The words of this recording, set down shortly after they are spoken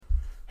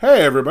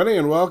Hey, everybody,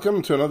 and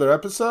welcome to another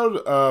episode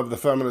of the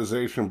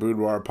Feminization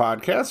Boudoir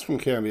podcast from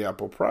Candy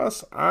Apple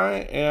Press.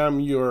 I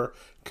am your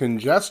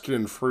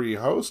congestion-free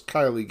host,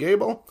 Kylie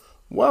Gable.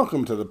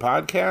 Welcome to the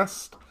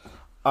podcast.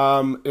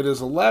 It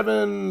is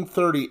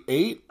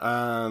 11:38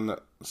 on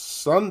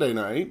Sunday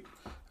night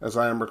as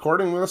I am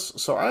recording this,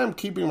 so I am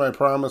keeping my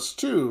promise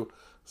to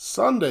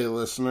Sunday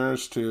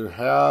listeners to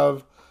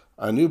have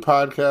a new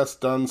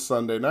podcast done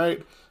Sunday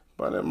night.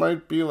 But it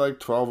might be like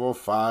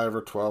 12:05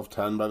 or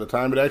 12:10 by the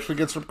time it actually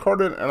gets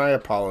recorded, and I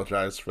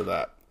apologize for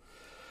that.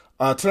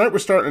 Tonight we're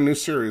starting a new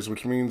series,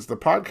 which means the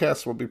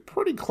podcast will be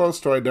pretty close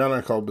to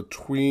identical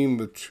between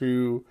the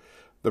two,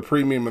 the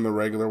premium and the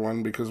regular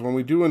one, because when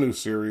we do a new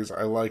series,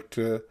 I like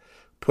to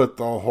put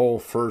the whole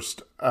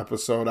first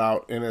episode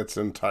out in its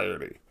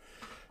entirety.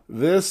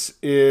 This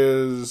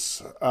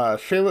is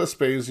Shayla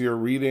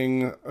Aspasia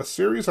reading a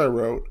series I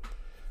wrote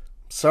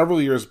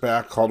several years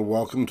back called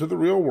Welcome to the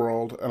Real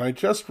World, and I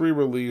just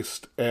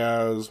re-released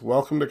as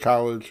Welcome to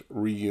College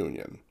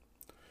Reunion.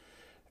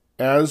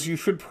 As you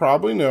should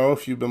probably know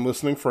if you've been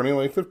listening for any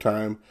length of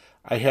time,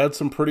 I had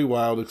some pretty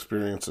wild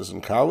experiences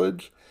in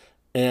college,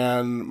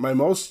 and my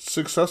most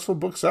successful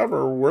books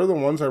ever were the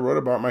ones I wrote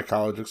about my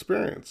college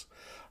experience.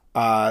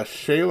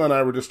 Shayla and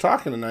I were just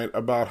talking tonight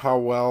about how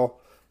well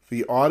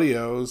the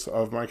audios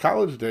of my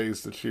college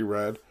days that she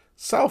read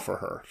sell for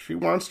her. She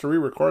wants to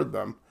re-record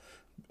them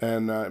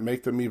and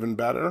make them even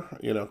better,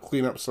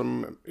 clean up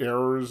some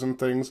errors and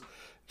things.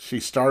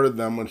 She started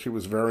them when she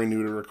was very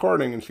new to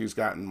recording, and she's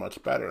gotten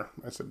much better.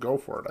 I said, go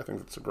for it. I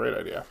think it's a great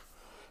idea.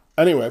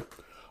 Anyway,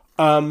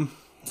 I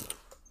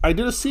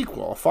did a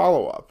sequel, a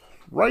follow-up,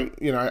 right?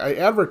 I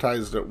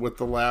advertised it with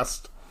the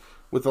last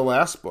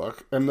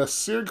book, and the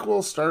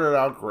sequel started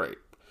out great.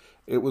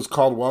 It was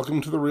called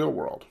Welcome to the Real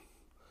World.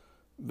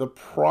 The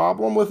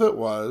problem with it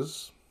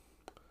was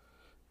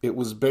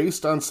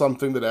based on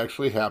something that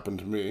actually happened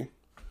to me.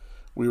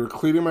 We were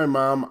cleaning my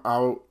mom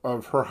out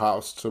of her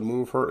house to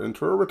move her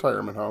into a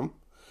retirement home.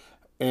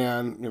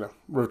 And,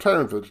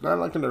 retirement village, not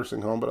like a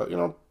nursing home, but,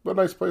 a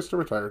nice place to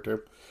retire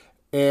to.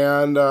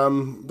 And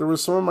there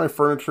was some of my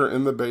furniture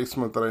in the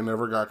basement that I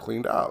never got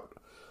cleaned out.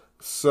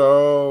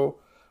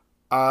 So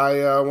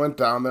I went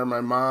down there.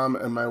 My mom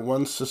and my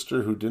one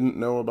sister who didn't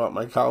know about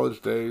my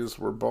college days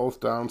were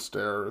both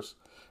downstairs.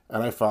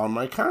 And I found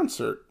my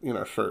concert,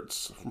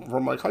 shirts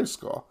from like high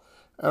school.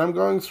 And I'm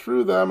going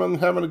through them and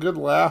having a good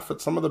laugh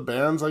at some of the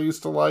bands I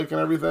used to like and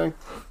everything.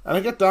 And I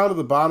get down to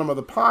the bottom of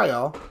the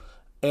pile,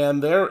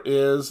 and there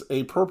is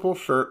a purple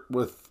shirt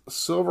with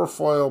silver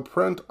foil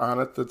print on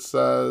it that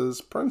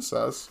says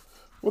Princess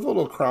with a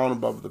little crown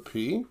above the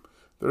P.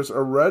 There's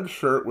a red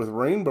shirt with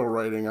rainbow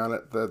writing on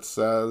it that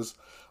says,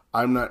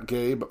 I'm not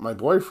gay, but my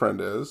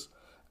boyfriend is.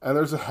 And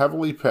there's a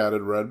heavily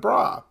padded red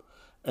bra.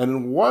 And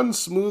in one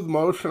smooth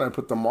motion, I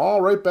put them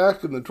all right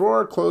back in the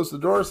drawer, closed the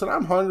door, said,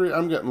 I'm hungry,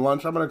 I'm getting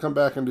lunch, I'm going to come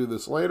back and do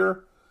this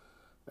later.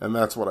 And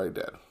that's what I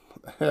did.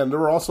 And there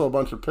were also a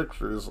bunch of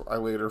pictures I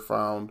later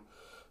found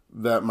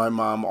that my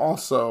mom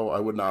also I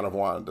would not have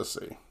wanted to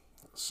see.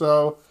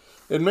 So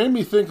it made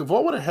me think of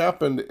what would have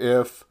happened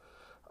if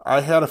I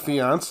had a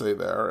fiance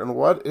there, and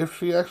what if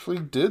she actually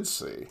did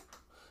see.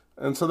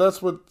 And so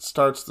that's what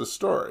starts the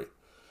story.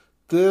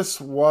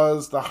 This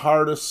was the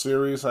hardest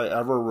series I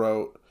ever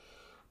wrote,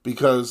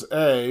 because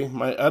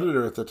my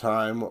editor at the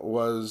time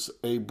was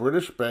a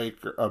British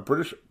banker,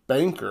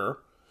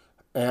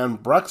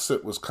 and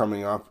Brexit was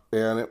coming up,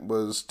 and it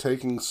was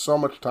taking so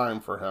much time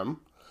for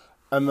him.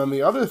 And then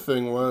the other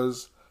thing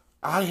was,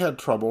 I had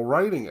trouble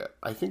writing it.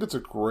 I think it's a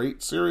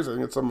great series. I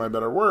think it's some of my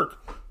better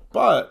work.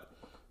 But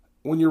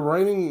when you're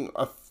writing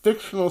a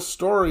fictional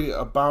story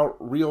about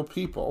real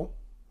people,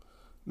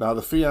 now the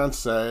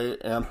fiancé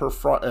and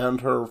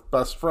her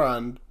best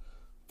friend,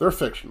 they're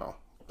fictional.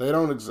 They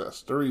don't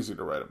exist. They're easy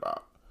to write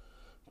about.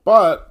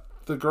 But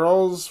the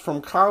girls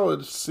from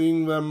college,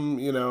 seeing them,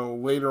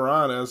 later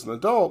on as an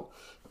adult,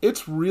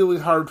 it's really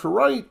hard to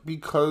write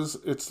because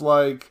it's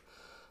like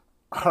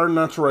hard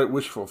not to write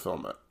wish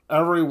fulfillment.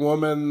 Every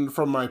woman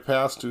from my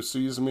past who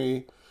sees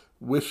me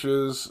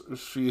wishes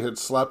she had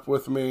slept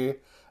with me.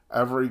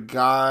 Every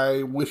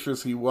guy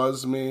wishes he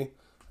was me.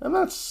 And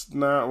that's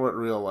not what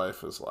real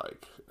life is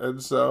like.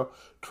 And so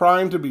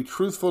trying to be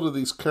truthful to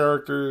these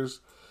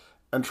characters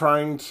and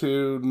trying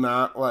to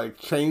not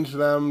change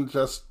them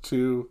just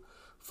to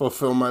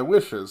fulfill my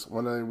wishes.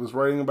 When I was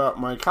writing about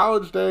my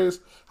college days,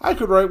 I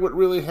could write what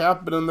really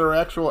happened and their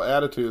actual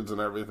attitudes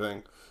and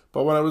everything.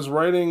 But when I was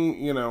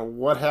writing,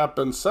 what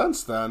happened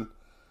since then,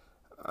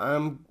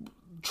 I'm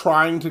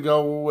trying to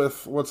go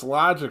with what's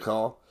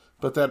logical.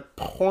 But that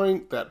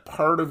point, that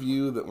part of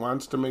you that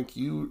wants to make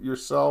you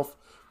yourself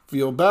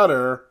feel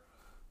better,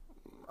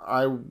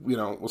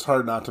 it was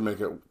hard not to make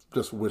it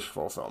just wish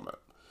fulfillment.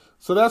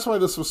 So that's why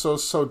this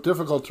was so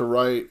difficult to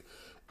write.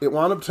 It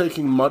wound up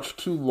taking much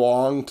too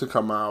long to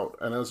come out,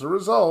 and as a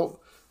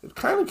result, it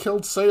kind of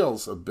killed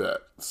sales a bit.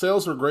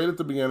 Sales were great at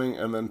the beginning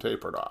and then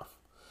tapered off.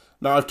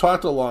 Now, I've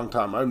talked a long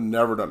time. I've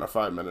never done a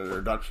 5-minute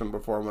introduction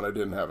before when I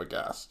didn't have a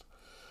guest.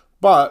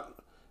 But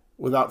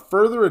Without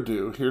further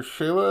ado, here's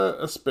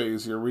Shayla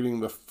Aspasia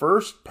reading the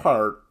first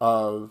part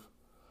of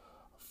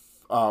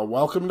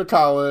Welcome to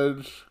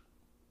College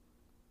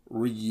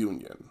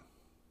Reunion.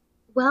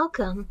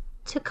 Welcome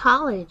to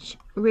College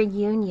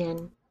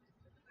Reunion,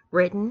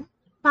 written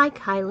by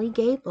Kylie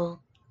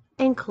Gable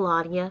and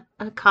Claudia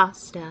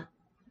Acosta,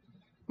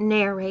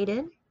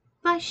 narrated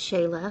by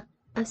Shayla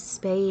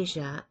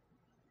Aspasia.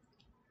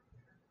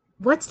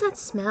 What's that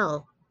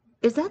smell?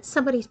 Is that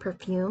somebody's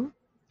perfume?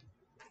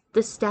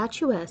 The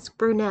statuesque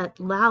brunette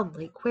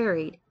loudly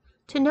queried,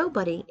 to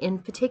nobody in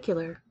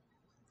particular.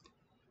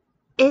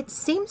 It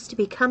seems to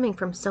be coming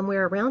from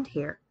somewhere around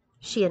here,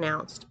 she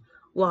announced,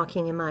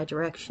 walking in my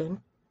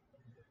direction.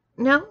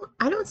 No,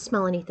 I don't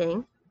smell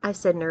anything, I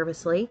said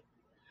nervously,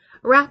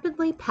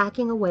 rapidly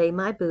packing away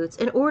my boots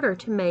in order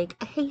to make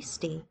a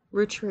hasty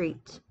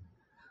retreat,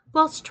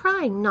 whilst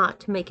trying not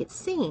to make it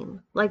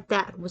seem like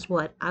that was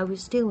what I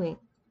was doing.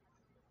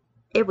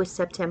 It was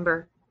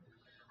September,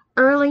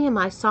 early in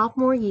my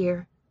sophomore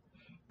year,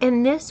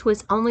 and this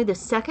was only the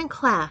second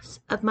class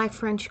of my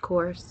French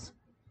course.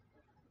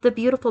 The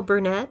beautiful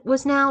brunette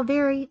was now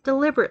very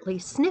deliberately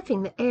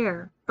sniffing the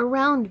air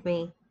around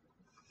me.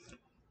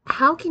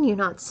 How can you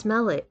not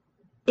smell it?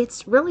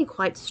 It's really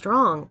quite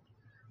strong.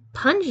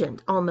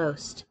 Pungent,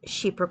 almost,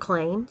 she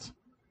proclaimed.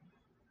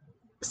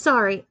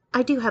 Sorry,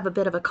 I do have a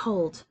bit of a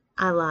cold,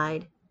 I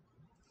lied.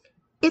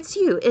 It's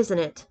you, isn't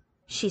it?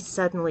 She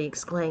suddenly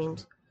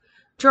exclaimed,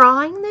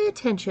 drawing the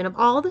attention of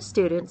all the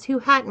students who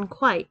hadn't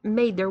quite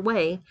made their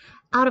way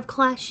out of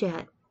class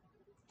yet.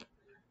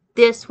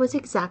 This was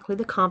exactly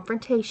the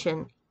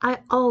confrontation I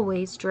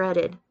always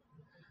dreaded.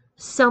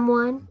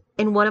 Someone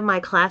in one of my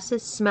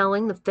classes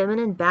smelling the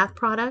feminine bath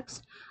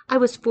products I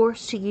was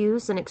forced to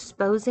use and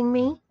exposing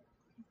me.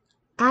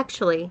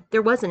 Actually,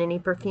 there wasn't any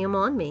perfume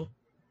on me.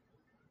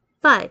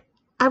 But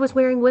I was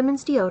wearing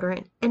women's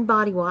deodorant and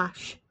body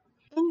wash.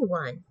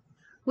 Anyone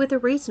with a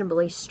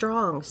reasonably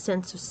strong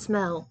sense of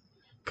smell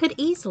could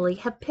easily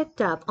have picked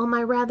up on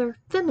my rather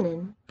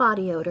feminine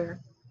body odor.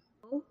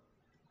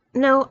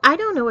 No, I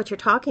don't know what you're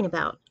talking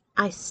about,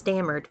 I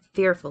stammered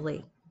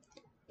fearfully.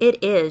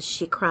 It is,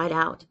 she cried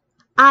out.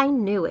 I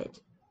knew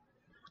it.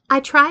 I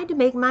tried to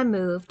make my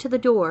move to the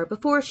door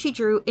before she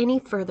drew any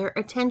further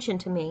attention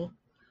to me,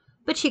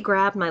 but she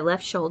grabbed my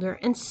left shoulder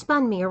and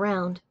spun me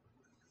around.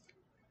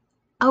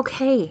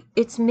 Okay,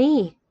 it's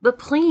me, but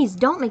please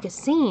don't make a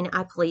scene,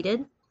 I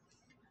pleaded.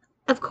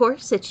 Of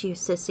course it's you,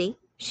 sissy,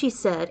 she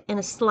said in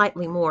a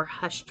slightly more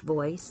hushed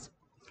voice.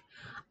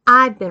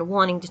 I've been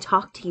wanting to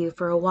talk to you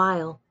for a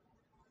while.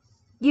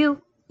 You're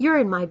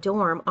in my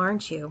dorm,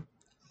 aren't you?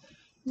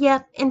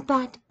 Yep, in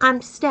fact,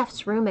 I'm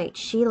Steph's roommate,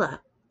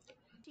 Sheila.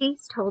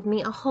 She's told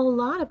me a whole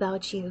lot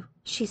about you,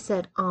 she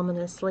said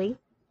ominously.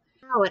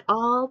 Now it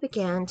all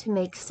began to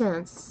make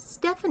sense.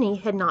 Stephanie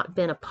had not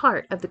been a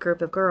part of the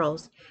group of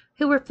girls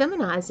who were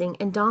feminizing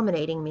and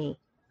dominating me,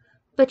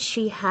 but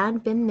she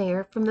had been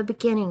there from the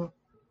beginning.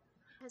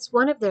 As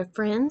one of their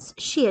friends,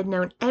 she had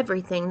known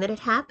everything that had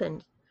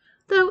happened,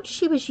 though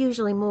she was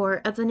usually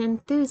more of an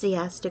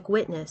enthusiastic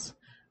witness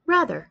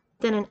rather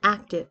than an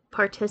active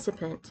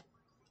participant.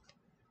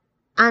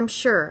 I'm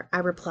sure, I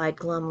replied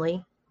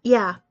glumly.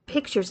 Yeah,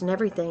 pictures and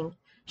everything.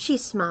 She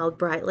smiled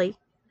brightly.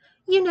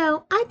 You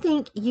know, I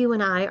think you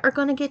and I are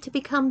going to get to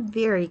become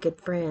very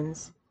good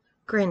friends,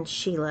 grinned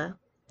Sheila.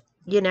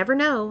 You never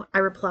know, I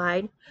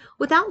replied,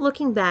 without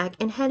looking back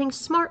and heading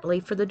smartly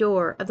for the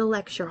door of the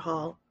lecture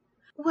hall.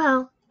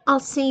 Well, I'll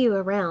see you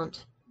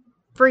around.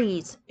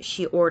 Freeze,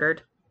 she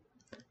ordered.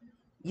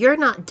 You're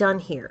not done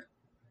here.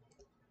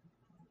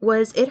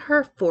 Was it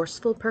her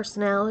forceful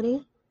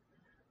personality?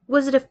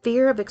 Was it a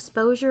fear of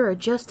exposure or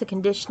just the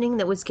conditioning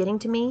that was getting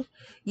to me,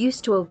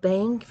 used to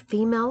obeying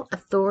female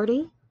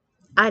authority?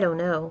 I don't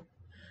know.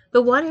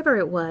 But whatever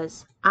it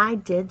was, I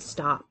did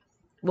stop.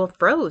 Well,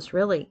 froze,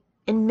 really,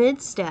 in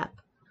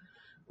mid-step,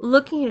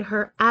 looking at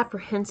her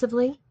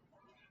apprehensively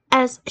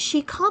as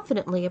she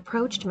confidently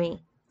approached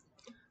me.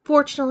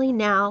 Fortunately,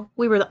 now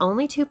we were the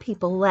only two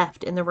people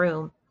left in the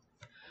room.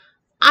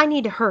 I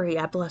need to hurry,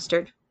 I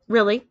blustered.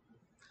 Really?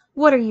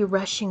 What are you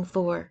rushing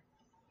for?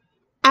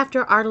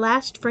 After our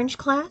last French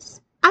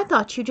class, I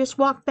thought you just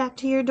walked back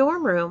to your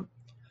dorm room.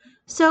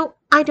 So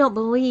I don't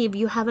believe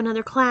you have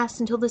another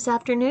class until this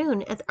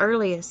afternoon at the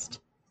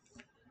earliest.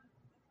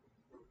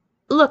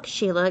 Look,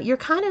 Sheila, you're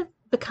kind of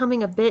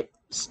becoming a bit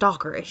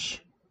stalkerish.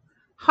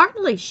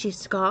 Hardly, she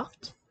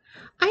scoffed.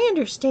 I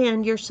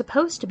understand you're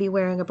supposed to be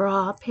wearing a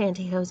bra,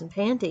 pantyhose, and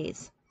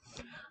panties.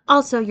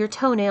 Also, your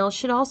toenails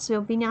should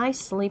also be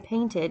nicely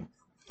painted.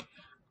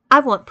 I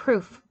want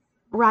proof.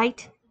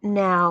 Right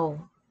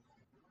now.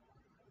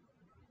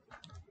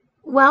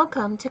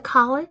 Welcome to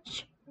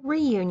College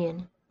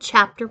Reunion,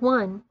 Chapter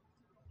 1,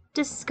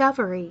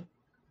 Discovery.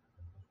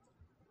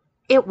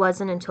 It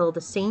wasn't until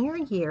the senior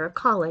year of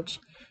college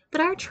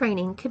that our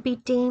training could be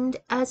deemed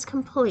as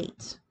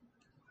complete.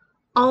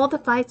 All the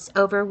fights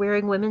over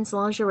wearing women's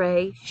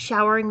lingerie,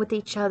 showering with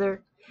each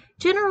other,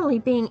 generally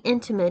being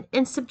intimate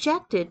and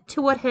subjected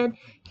to what had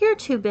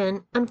hitherto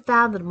been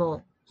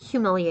unfathomable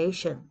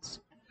humiliations,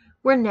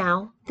 were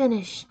now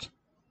finished.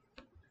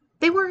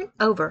 They weren't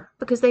over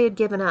because they had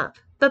given up,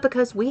 but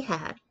because we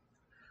had.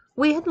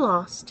 We had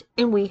lost,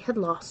 and we had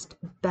lost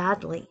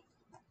badly.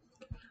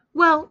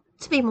 Well,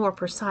 to be more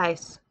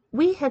precise,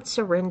 we had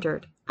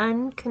surrendered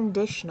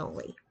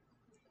unconditionally.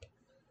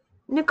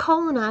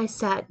 Nicole and I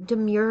sat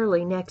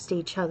demurely next to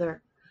each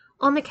other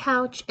on the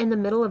couch in the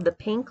middle of the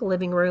pink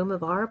living room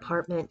of our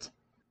apartment.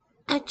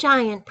 A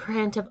giant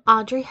print of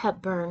Audrey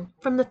Hepburn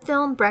from the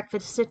film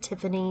Breakfast at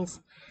Tiffany's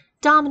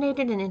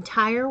dominated an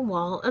entire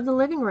wall of the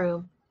living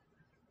room.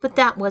 But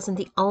that wasn't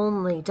the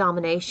only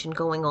domination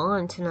going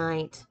on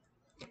tonight.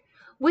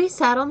 We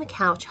sat on the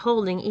couch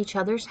holding each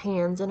other's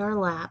hands in our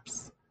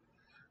laps.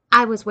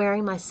 I was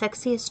wearing my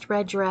sexiest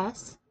red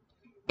dress.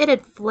 It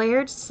had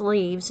flared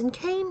sleeves and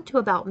came to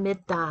about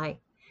mid-thigh,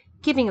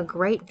 giving a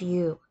great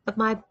view of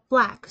my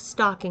black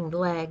stockinged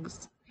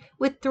legs,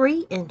 with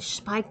 3-inch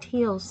spiked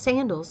heel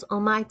sandals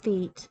on my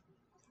feet.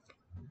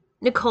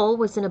 Nicole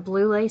was in a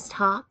blue lace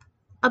top,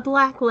 a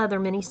black leather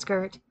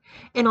miniskirt,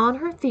 and on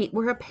her feet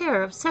were a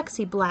pair of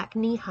sexy black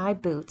knee-high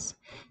boots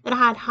that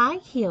had high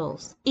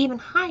heels, even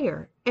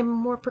higher and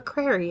more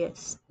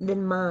precarious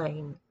than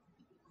mine.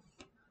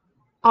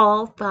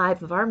 All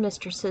 5 of our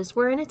mistresses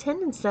were in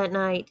attendance that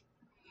night,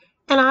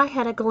 and I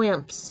had a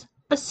glimpse,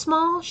 a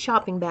small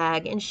shopping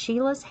bag in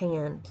Sheila's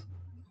hand.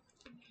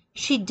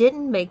 She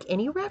didn't make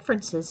any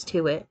references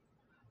to it,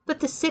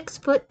 but the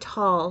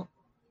 6-foot-tall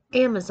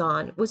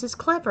Amazon was as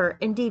clever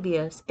and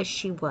devious as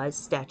she was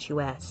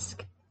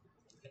statuesque.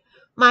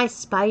 My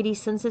spidey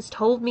senses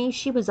told me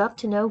she was up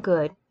to no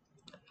good.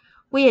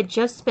 We had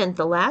just spent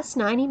the last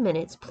 90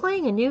 minutes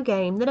playing a new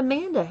game that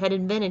Amanda had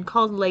invented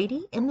called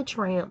Lady and the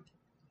Tramp.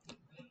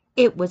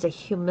 It was a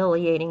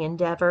humiliating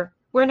endeavor,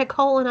 where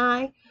Nicole and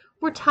I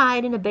were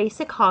tied in a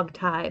basic hog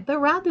tie, but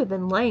rather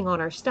than laying on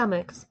our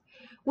stomachs,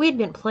 we had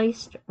been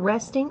placed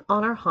resting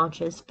on our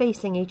haunches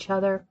facing each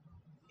other.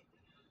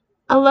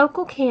 A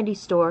local candy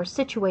store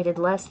situated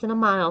less than a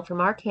mile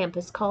from our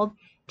campus called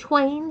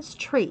Twain's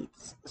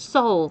Treats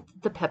sold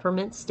the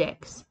peppermint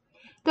sticks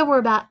that were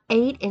about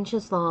 8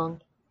 inches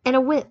long and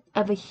a width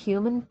of a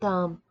human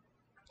thumb.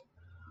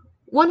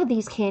 One of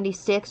these candy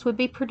sticks would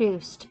be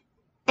produced,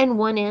 and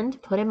one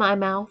end put in my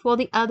mouth while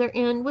the other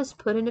end was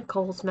put in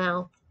Nicole's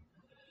mouth.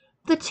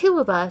 The 2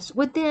 of us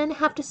would then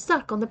have to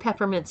suck on the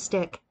peppermint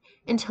stick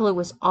until it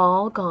was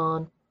all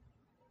gone.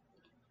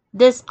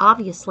 This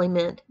obviously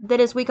meant that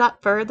as we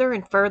got further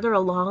and further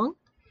along,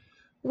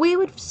 we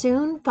would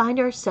soon find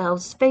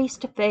ourselves face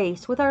to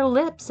face with our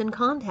lips in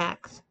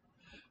contacts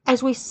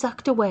as we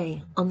sucked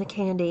away on the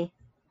candy.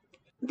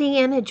 The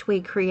image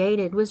we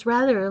created was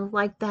rather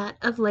like that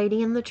of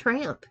Lady and the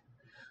Tramp,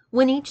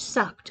 when each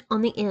sucked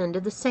on the end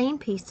of the same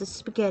piece of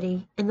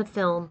spaghetti in the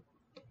film.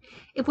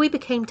 If we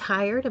became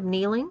tired of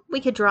kneeling, we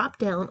could drop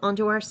down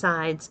onto our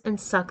sides and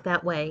suck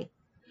that way.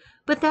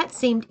 But that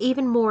seemed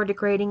even more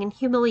degrading and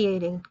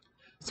humiliating,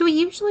 so we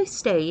usually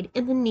stayed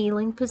in the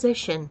kneeling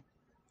position.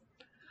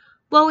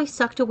 While we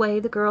sucked away,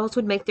 the girls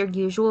would make their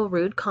usual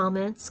rude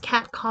comments,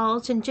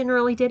 catcalls, and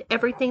generally did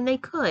everything they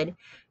could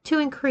to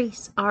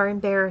increase our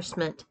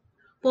embarrassment,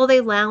 while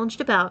they lounged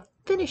about,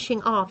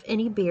 finishing off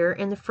any beer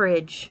in the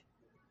fridge.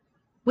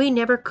 We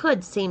never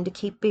could seem to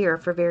keep beer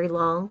for very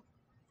long.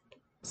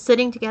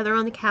 Sitting together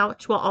on the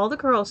couch while all the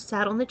girls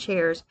sat on the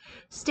chairs,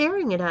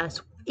 staring at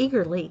us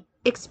eagerly,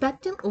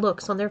 expectant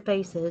looks on their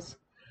faces,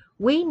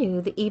 we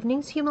knew the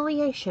evening's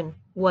humiliation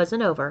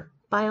wasn't over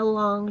by a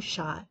long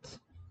shot.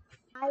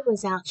 "I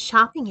was out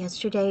shopping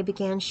yesterday,"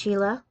 began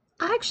Sheila.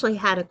 "I actually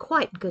had a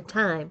quite good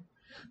time.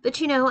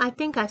 But I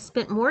think I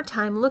spent more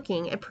time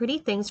looking at pretty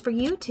things for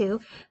you 2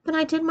 than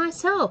I did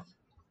myself."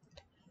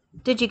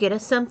 "Did you get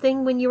us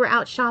something when you were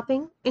out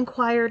shopping?"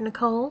 inquired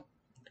Nicole.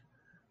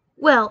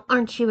 "Well,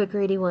 aren't you a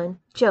greedy one?"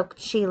 joked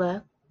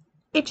Sheila.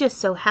 "It just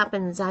so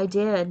happens I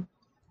did."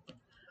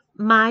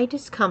 My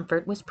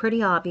discomfort was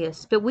pretty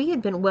obvious, but we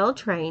had been well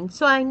trained,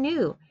 so I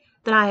knew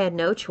that I had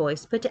no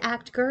choice but to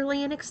act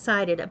girly and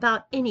excited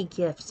about any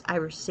gifts I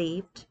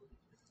received.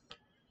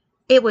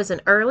 It was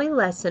an early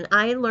lesson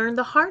I had learned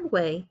the hard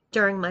way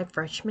during my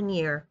freshman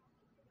year.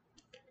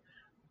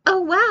 "Oh,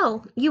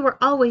 wow, you were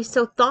always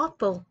so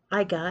thoughtful,"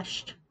 I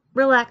gushed.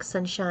 "Relax,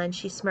 Sunshine,"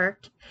 she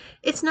smirked.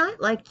 "It's not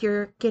like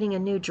you're getting a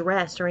new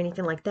dress or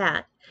anything like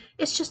that.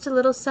 It's just a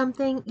little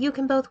something you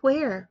can both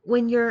wear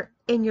when you're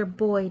in your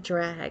boy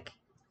drag."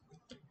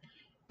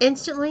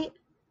 Instantly,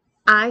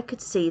 I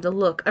could see the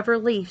look of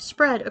relief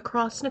spread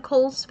across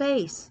Nicole's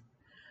face.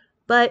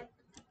 But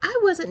I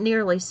wasn't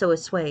nearly so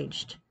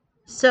assuaged.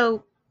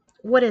 "So,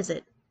 what is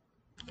it?"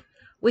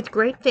 With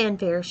great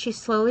fanfare, she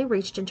slowly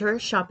reached into her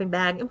shopping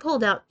bag and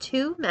pulled out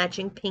 2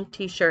 matching pink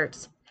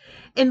t-shirts,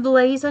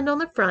 emblazoned on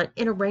the front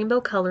in a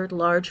rainbow-colored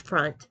large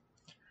front.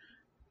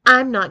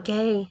 "I'm not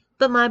gay,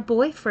 but my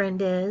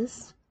boyfriend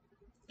is."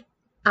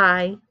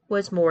 I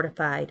was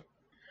mortified,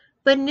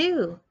 but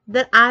knew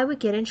that I would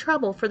get in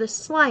trouble for the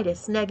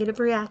slightest negative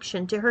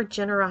reaction to her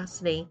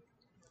generosity.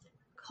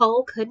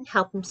 Cole couldn't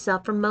help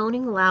himself from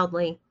moaning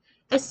loudly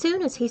as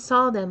soon as he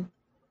saw them,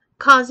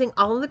 causing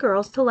all the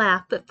girls to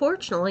laugh, but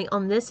fortunately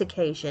on this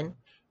occasion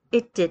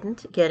it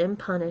didn't get him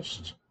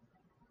punished.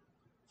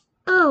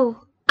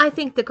 "Oh, I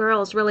think the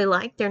girls really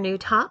like their new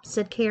tops,"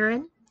 said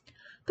Karen.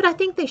 "But I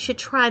think they should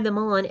try them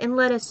on and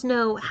let us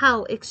know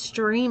how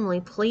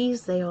extremely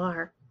pleased they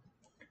are."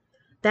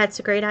 "That's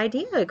a great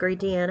idea," agreed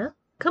Deanna.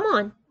 "Come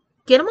on,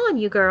 get 'em on,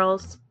 you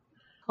girls."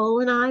 Nicole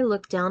and I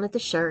looked down at the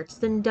shirts,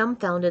 then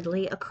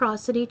dumbfoundedly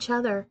across at each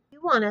other. "You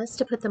want us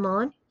to put them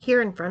on,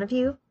 here in front of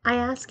you?" I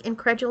asked,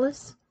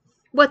 incredulous.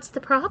 "What's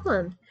the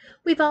problem?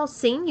 We've all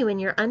seen you in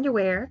your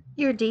underwear.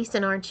 You're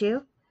decent, aren't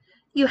you?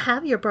 You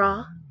have your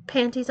bra,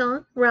 panties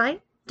on,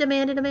 right?"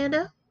 demanded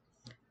Amanda.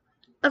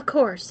 "Of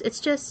course,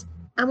 it's just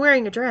I'm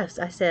wearing a dress,"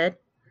 I said.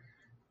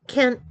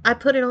 "Can I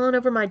put it on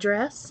over my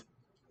dress?"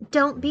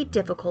 "Don't be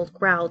difficult,"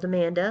 growled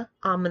Amanda,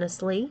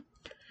 ominously.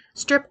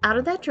 "Strip out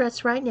of that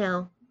dress right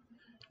now.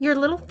 Your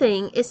little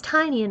thing is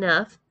tiny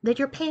enough that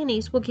your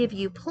panties will give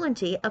you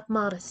plenty of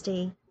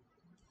modesty."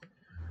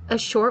 A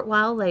short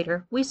while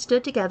later we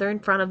stood together in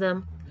front of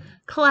them,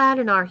 clad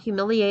in our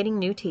humiliating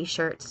new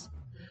t-shirts.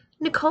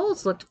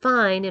 Nicole's looked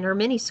fine in her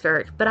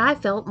miniskirt, but I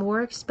felt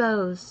more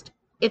exposed,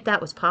 if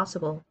that was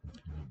possible,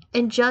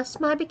 in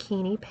just my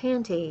bikini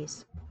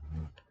panties.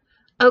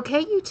 "Okay,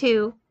 you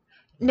two.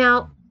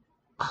 Now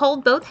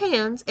hold both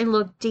hands and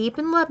look deep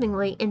and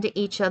lovingly into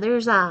each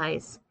other's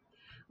eyes.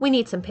 We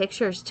need some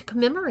pictures to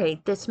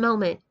commemorate this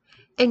moment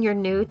and your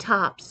new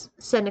tops,"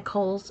 said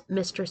Nicole's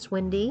Mistress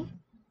Wendy,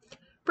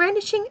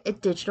 brandishing a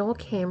digital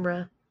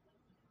camera.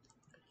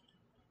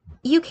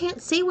 "You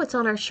can't see what's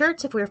on our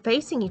shirts if we're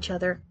facing each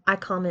other," I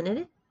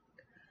commented.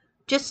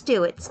 "Just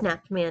do it,"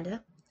 snapped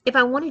Amanda. "If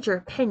I wanted your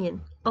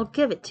opinion, I'll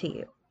give it to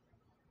you."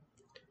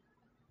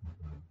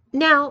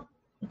 "Now,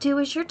 do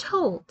as you're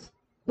told."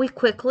 We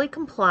quickly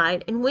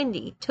complied, and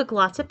Wendy took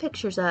lots of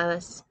pictures of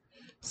us,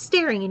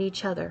 staring at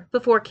each other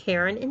before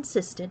Karen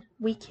insisted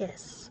we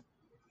kiss.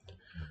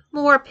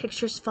 More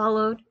pictures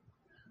followed,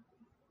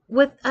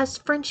 with us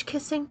French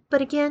kissing,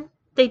 but again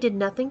they did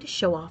nothing to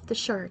show off the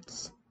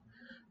shirts.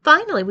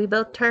 Finally, we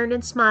both turned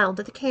and smiled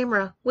at the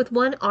camera, with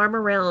one arm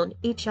around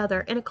each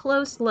other in a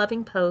close,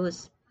 loving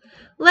pose,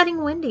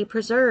 letting Wendy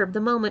preserve the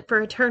moment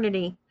for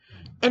eternity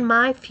and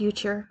my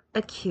future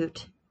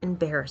acute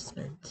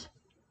embarrassment.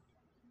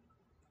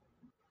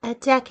 A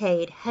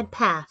decade had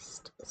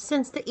passed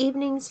since the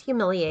evening's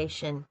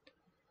humiliation,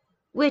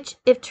 which,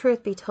 if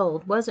truth be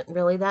told, wasn't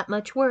really that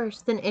much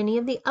worse than any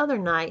of the other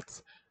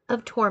nights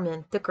of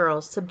torment the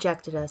girls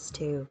subjected us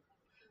to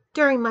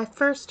during my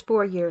first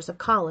 4 years of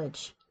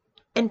college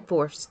and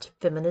forced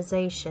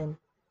feminization.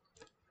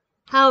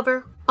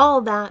 However,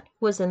 all that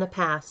was in the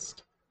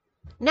past,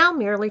 now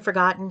merely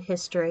forgotten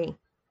history,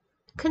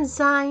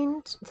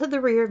 consigned to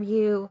the rear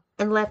view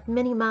and left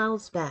many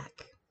miles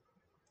back.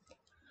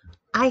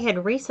 I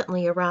had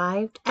recently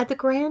arrived at the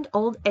grand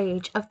old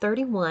age of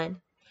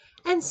 31,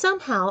 and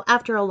somehow,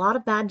 after a lot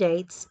of bad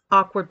dates,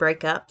 awkward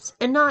breakups,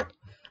 and not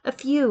a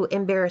few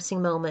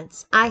embarrassing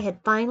moments, I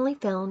had finally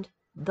found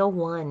the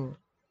one.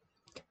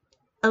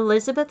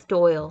 Elizabeth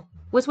Doyle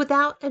was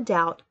without a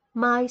doubt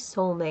my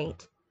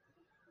soulmate,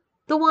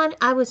 the one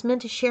I was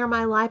meant to share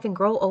my life and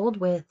grow old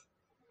with.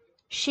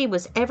 She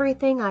was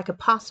everything I could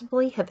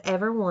possibly have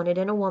ever wanted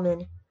in a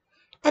woman,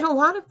 and a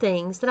lot of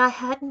things that I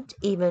hadn't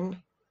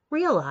even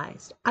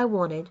realized I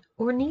wanted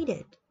or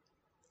needed.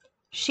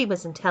 She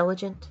was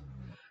intelligent,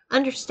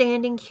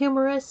 understanding,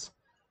 humorous,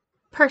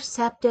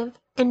 perceptive,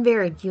 and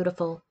very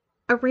beautiful.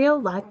 A real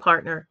life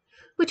partner,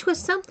 which was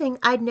something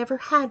I'd never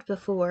had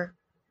before.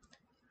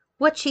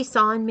 What she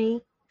saw in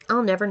me,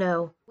 I'll never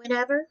know.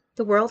 Whenever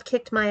the world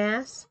kicked my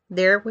ass,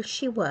 there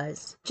she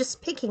was,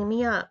 just picking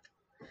me up,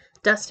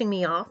 dusting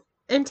me off,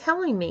 and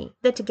telling me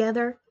that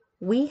together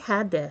we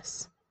had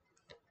this.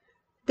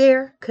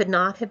 There could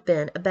not have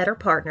been a better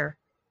partner,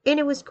 and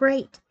it was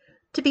great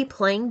to be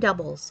playing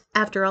doubles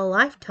after a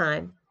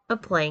lifetime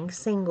of playing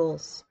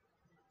singles.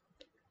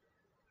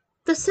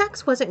 The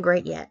sex wasn't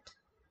great yet,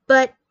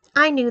 but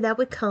I knew that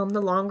would come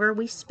the longer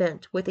we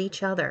spent with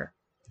each other,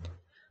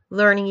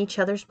 learning each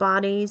other's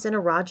bodies and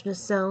erogenous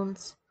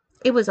zones.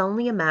 It was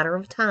only a matter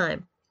of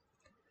time.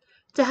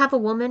 To have a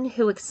woman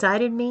who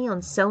excited me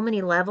on so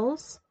many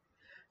levels,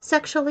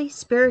 sexually,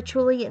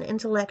 spiritually, and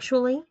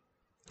intellectually,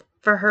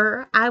 for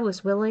her I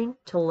was willing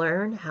to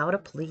learn how to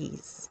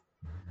please.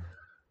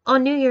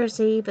 On New Year's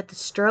Eve, at the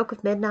stroke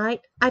of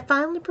midnight, I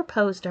finally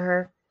proposed to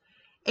her,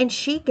 and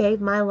she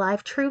gave my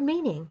life true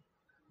meaning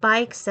by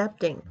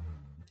accepting.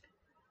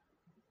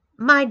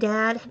 My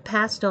dad had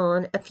passed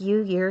on a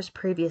few years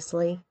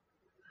previously.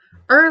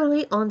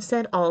 Early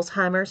onset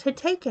Alzheimer's had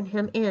taken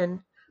him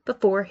in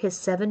before his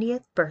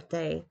 70th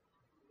birthday.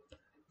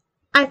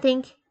 I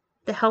think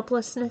the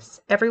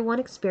helplessness everyone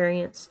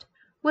experienced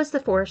was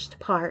the worst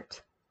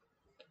part.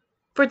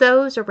 For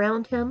those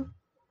around him,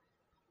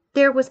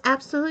 there was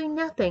absolutely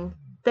nothing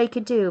they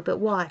could do but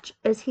watch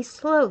as he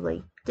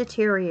slowly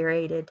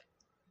deteriorated.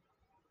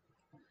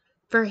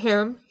 For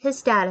him, his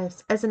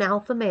status as an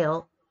alpha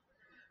male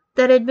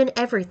that had been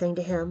everything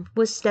to him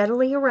was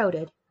steadily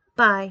eroded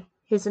by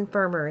his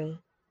infirmary.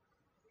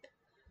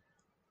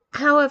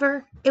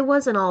 However, it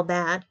wasn't all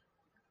bad.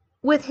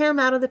 With him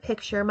out of the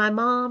picture, my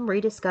mom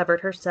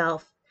rediscovered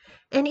herself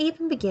and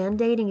even began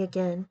dating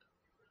again.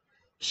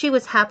 She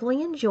was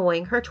happily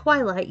enjoying her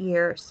twilight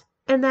years,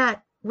 and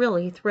that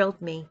really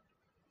thrilled me.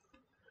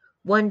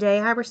 One day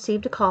I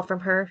received a call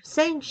from her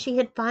saying she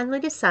had finally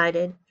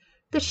decided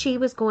that she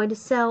was going to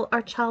sell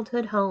our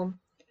childhood home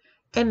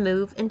and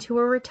move into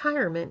a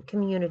retirement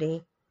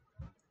community.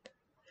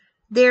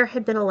 There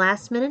had been a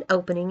last-minute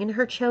opening in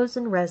her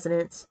chosen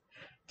residence,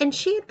 and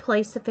she had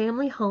placed the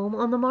family home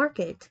on the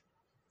market.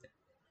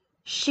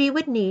 She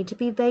would need to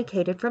be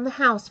vacated from the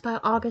house by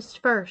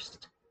August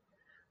 1st,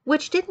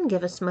 which didn't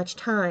give us much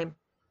time.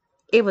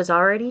 It was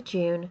already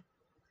June.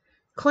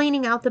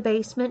 Cleaning out the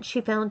basement,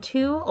 she found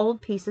 2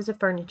 old pieces of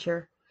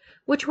furniture,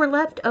 which were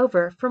left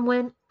over from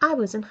when I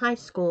was in high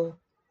school.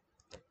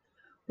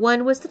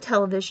 One was the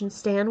television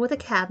stand with a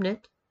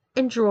cabinet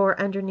and drawer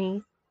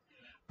underneath,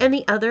 and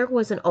the other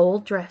was an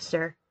old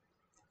dresser.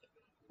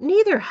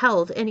 Neither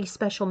held any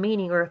special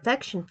meaning or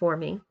affection for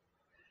me.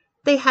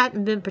 They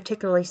hadn't been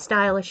particularly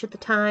stylish at the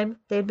time.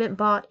 They had been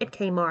bought at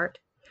Kmart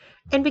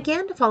and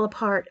began to fall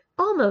apart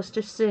almost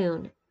as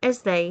soon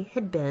as they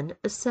had been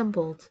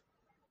assembled.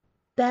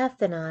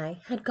 Beth and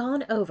I had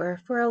gone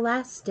over for a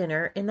last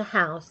dinner in the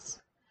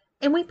house,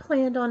 and we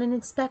planned on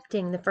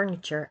inspecting the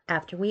furniture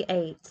after we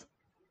ate.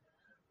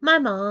 My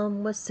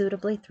mom was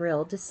suitably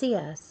thrilled to see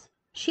us.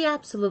 She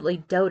absolutely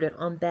doted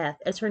on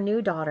Beth as her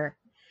new daughter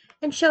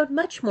and showed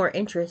much more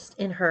interest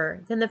in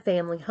her than the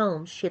family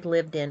home she had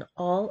lived in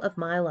all of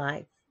my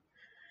life.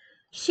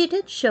 She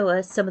did show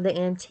us some of the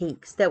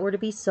antiques that were to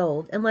be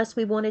sold unless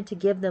we wanted to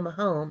give them a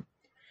home,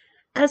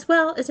 as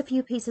well as a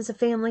few pieces of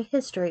family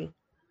history,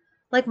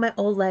 like my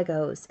old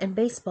Legos and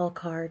baseball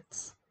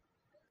cards.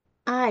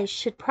 I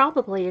should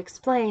probably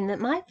explain that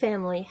my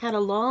family had a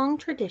long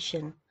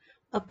tradition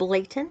of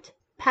blatant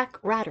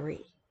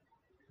pack-rattery,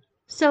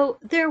 so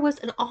there was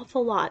an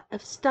awful lot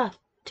of stuff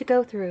to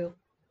go through.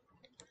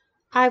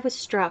 I was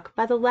struck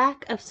by the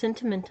lack of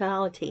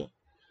sentimentality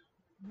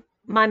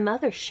my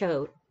mother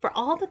showed for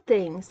all the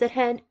things that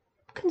had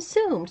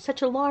consumed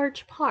such a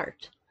large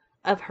part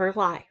of her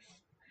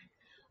life.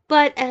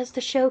 But as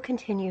the show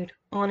continued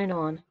on and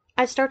on,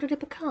 I started to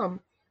become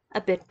a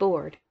bit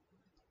bored.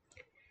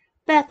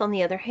 Beth, on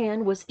the other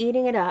hand, was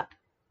eating it up.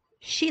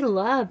 She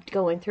loved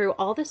going through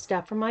all the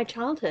stuff from my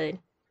childhood.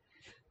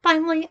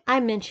 Finally, I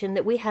mentioned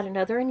that we had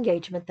another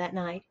engagement that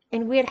night,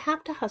 and we'd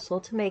have to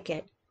hustle to make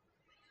it.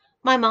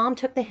 My mom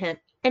took the hint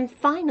and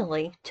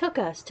finally took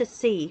us to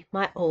see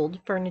my old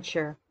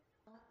furniture.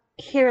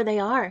 "Here they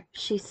are,"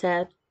 she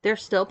said. "They're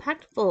still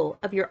packed full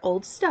of your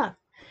old stuff,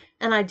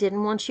 and I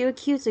didn't want you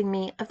accusing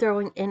me of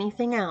throwing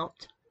anything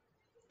out."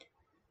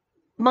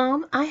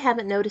 "Mom, I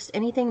haven't noticed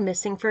anything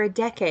missing for a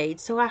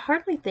decade, so I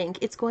hardly think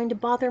it's going to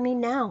bother me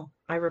now,"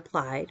 I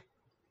replied.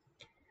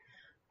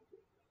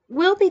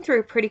 "We'll be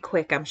through pretty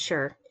quick, I'm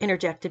sure,"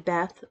 interjected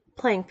Beth,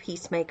 playing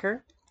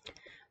peacemaker.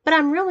 "But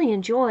I'm really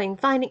enjoying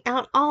finding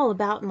out all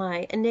about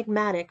my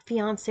enigmatic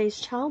fiancé's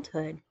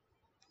childhood."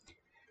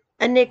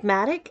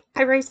 "Enigmatic?"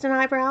 I raised an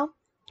eyebrow.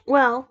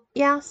 "Well,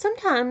 yeah,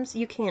 sometimes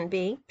you can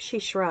be," she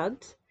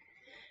shrugged.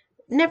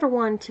 "Never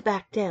one to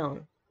back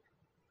down."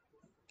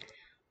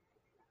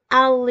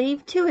 "I'll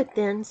leave to it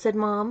then," said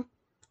Mom.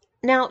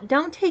 "Now,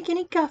 don't take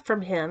any guff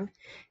from him.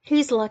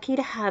 He's lucky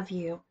to have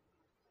you."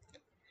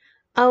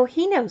 "Oh,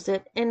 he knows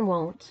it and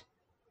won't,"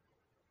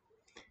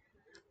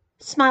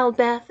 smiled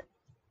Beth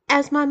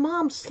as my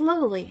mom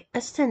slowly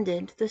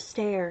ascended the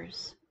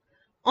stairs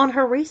on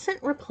her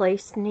recent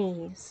replaced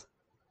knees.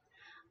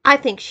 "I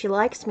think she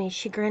likes me,"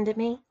 she grinned at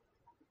me.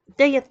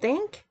 "Do you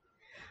think?"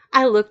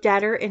 I looked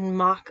at her in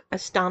mock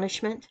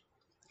astonishment.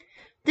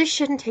 "This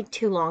shouldn't take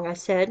too long," I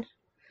said,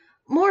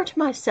 more to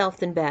myself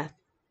than Beth.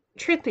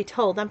 "Truth be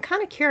told, I'm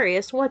kind of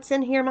curious what's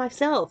in here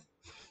myself.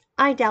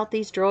 I doubt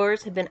these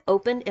drawers have been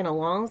opened in a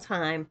long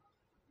time."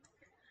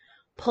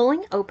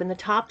 Pulling open the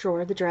top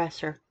drawer of the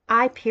dresser,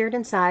 I peered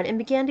inside and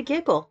began to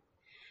giggle.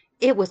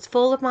 It was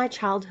full of my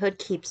childhood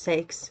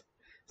keepsakes,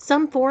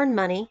 some foreign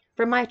money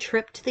from my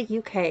trip to the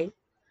UK,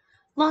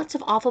 lots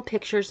of awful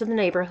pictures of the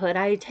neighborhood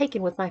I had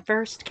taken with my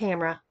first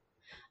camera,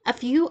 a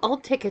few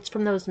old tickets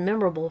from those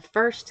memorable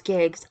first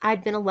gigs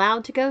I'd been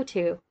allowed to go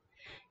to,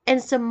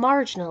 and some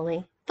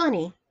marginally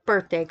funny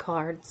birthday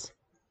cards.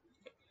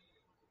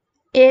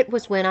 It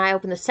was when I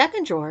opened the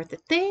second drawer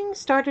that things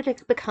started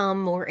to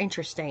become more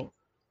interesting.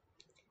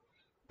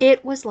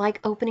 It was like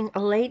opening a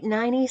late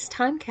 90s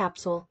time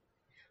capsule,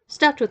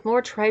 stuffed with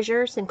more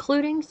treasures,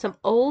 including some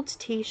old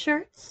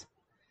T-shirts.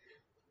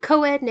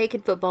 Co-ed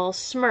naked football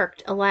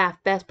smirked a laugh,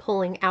 Beth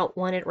pulling out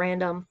one at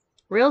random.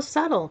 "Real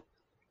subtle."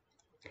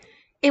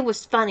 "It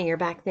was funnier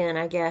back then,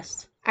 I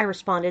guess," I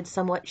responded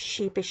somewhat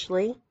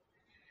sheepishly.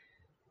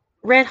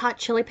 "Red Hot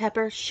Chili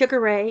Peppers, Sugar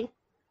Ray,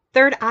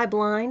 Third Eye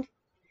Blind.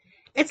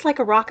 It's like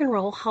a rock and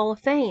roll hall of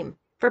fame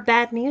for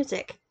bad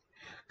music.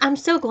 I'm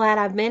so glad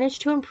I've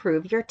managed to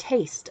improve your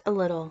taste a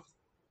little."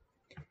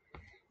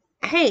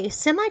 "Hey,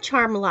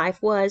 Semi-Charmed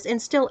Life was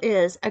and still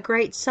is a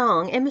great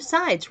song, and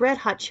besides, Red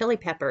Hot Chili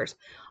Peppers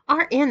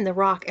are in the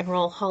Rock and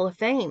Roll Hall of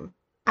Fame,"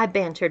 I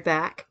bantered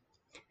back.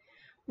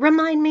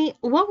 Remind me,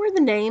 what were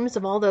the names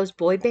of all those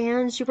boy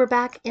bands you were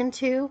back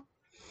into?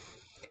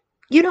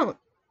 You don't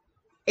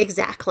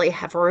exactly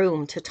have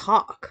room to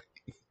talk.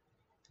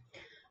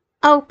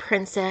 Oh,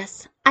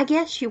 Princess, I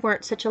guess you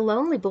weren't such a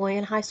lonely boy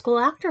in high school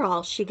after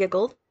all, she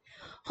giggled,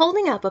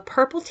 holding up a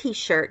purple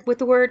t-shirt with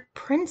the word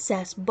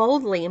Princess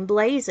boldly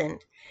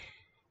emblazoned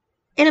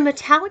in a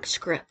metallic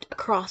script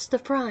across the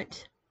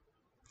front.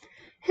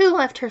 Who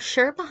left her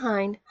shirt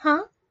behind,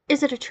 huh?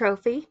 Is it a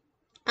trophy?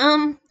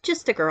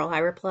 Just a girl, I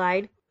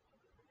replied,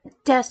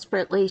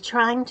 desperately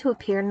trying to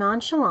appear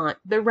nonchalant,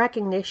 but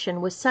recognition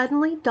was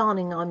suddenly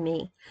dawning on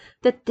me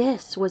that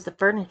this was the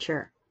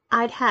furniture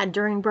I'd had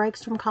during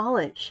breaks from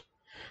college,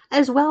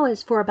 as well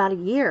as for about a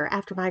year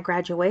after my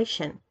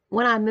graduation,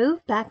 when I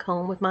moved back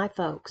home with my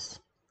folks.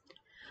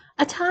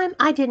 A time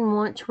I didn't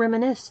want to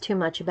reminisce too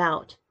much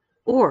about,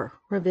 or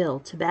reveal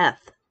to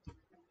Beth.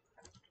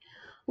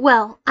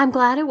 Well, I'm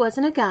glad it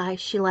wasn't a guy,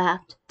 she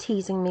laughed,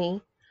 teasing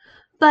me.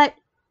 But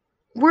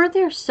were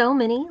there so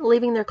many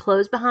leaving their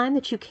clothes behind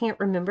that you can't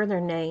remember their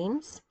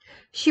names?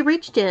 She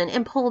reached in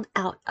and pulled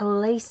out a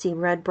lacy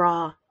red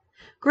bra,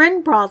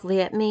 grinned broadly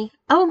at me.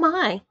 Oh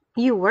my,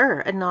 you were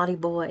a naughty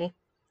boy.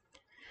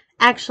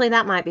 Actually,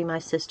 that might be my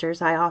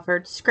sister's, I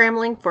offered,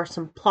 scrambling for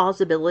some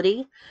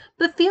plausibility,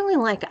 but feeling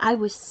like I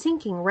was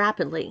sinking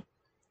rapidly.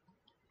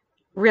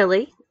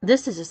 Really,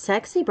 this is a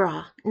sexy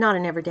bra, not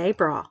an everyday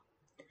bra.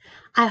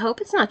 I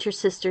hope it's not your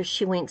sister's,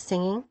 she winked,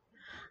 singing.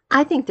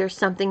 I think there's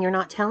something you're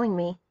not telling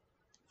me.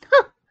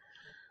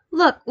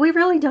 Look, we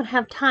really don't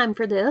have time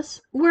for this.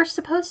 We're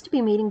supposed to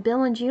be meeting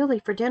Bill and Julie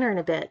for dinner in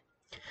a bit.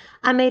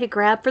 I made a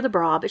grab for the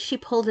bra, but she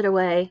pulled it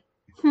away.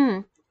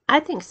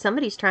 I think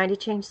somebody's trying to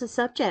change the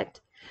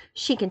subject,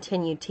 she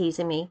continued,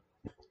 teasing me.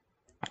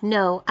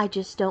 No, I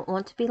just don't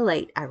want to be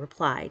late, I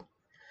replied.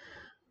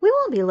 We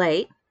won't be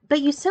late, but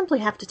you simply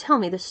have to tell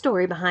me the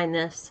story behind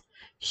this.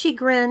 She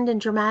grinned and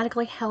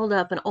dramatically held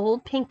up an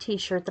old pink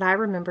t-shirt that I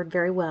remembered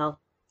very well.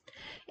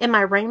 In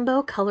my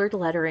rainbow-colored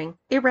lettering,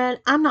 it read,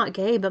 I'm not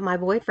gay, but my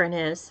boyfriend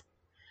is.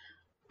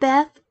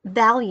 Beth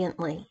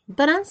valiantly,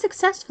 but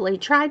unsuccessfully,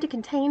 tried to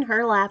contain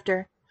her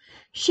laughter.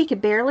 She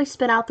could barely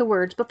spit out the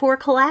words before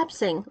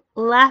collapsing,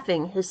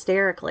 laughing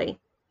hysterically.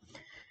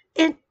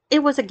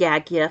 It was a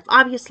gag gift.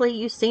 Obviously,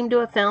 you seem to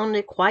have found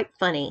it quite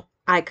funny,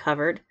 I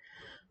covered.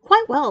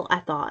 Quite well, I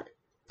thought.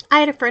 I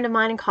had a friend of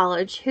mine in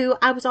college who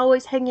I was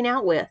always hanging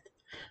out with.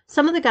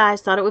 Some of the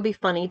guys thought it would be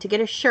funny to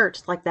get us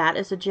shirts like that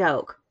as a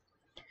joke.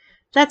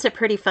 That's a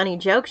pretty funny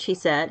joke, she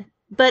said.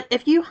 But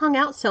if you hung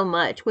out so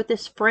much with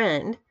this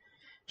friend,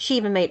 she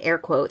even made air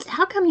quotes,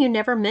 how come you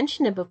never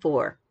mentioned it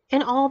before,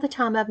 in all the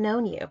time I've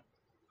known you?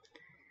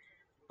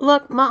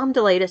 Look, Mom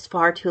delayed us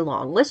far too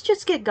long. Let's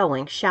just get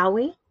going, shall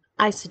we?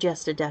 I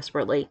suggested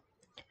desperately.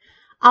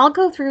 I'll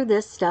go through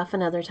this stuff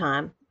another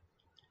time.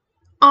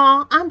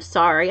 Aw, I'm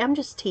sorry. I'm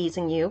just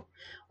teasing you.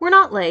 We're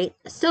not late.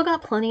 Still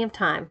got plenty of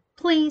time.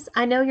 Please,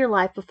 I know your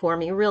life before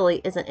me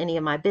really isn't any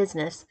of my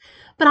business,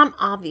 but I'm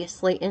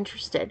obviously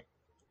interested.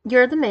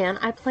 You're the man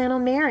I plan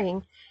on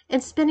marrying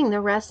and spending the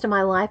rest of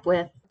my life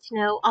with. To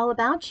know all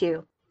about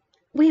you.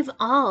 We've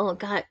all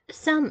got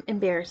some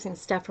embarrassing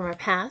stuff from our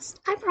past.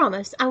 I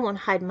promise I won't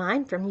hide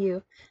mine from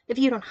you if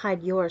you don't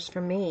hide yours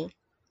from me.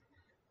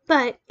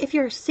 But if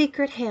you're a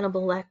secret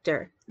Hannibal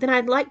Lecter, then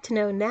I'd like to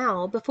know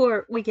now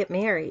before we get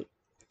married.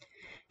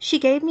 She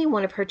gave me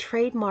one of her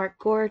trademark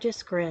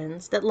gorgeous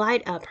grins that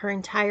light up her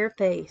entire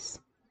face.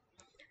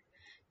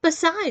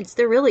 Besides,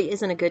 there really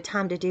isn't a good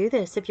time to do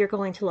this if you're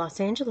going to Los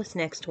Angeles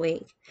next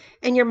week,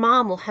 and your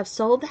mom will have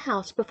sold the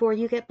house before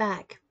you get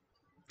back.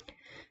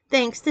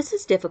 Thanks, this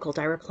is difficult,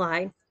 I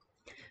replied.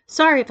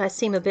 Sorry if I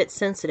seem a bit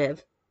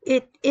sensitive.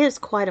 It is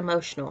quite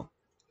emotional.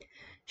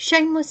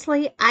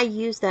 Shamelessly, I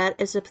use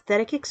that as a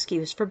pathetic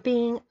excuse for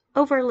being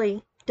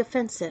overly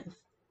defensive.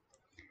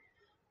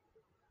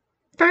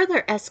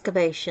 Further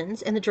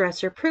excavations in the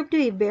dresser proved to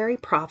be very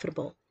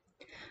profitable.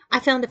 I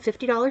found a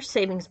 $50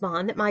 savings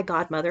bond that my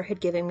godmother had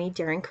given me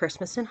during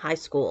Christmas in high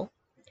school.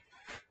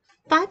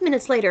 5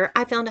 minutes later,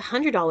 I found a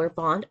 $100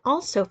 bond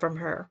also from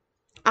her.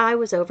 I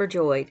was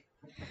overjoyed.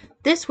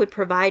 This would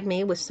provide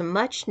me with some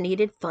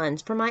much-needed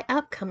funds for my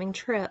upcoming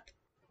trip.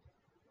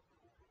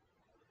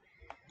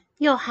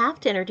 You'll have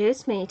to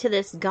introduce me to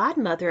this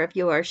godmother of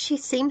yours. She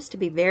seems to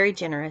be very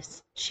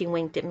generous, she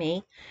winked at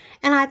me,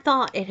 and I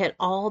thought it had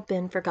all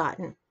been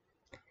forgotten.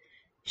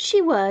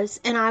 She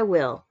was, and I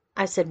will,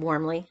 I said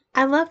warmly.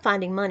 I love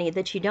finding money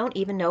that you don't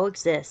even know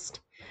exists.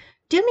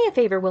 Do me a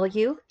favor, will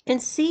you,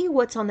 and see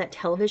what's on that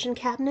television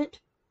cabinet?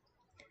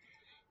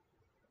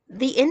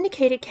 The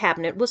indicated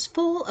cabinet was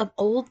full of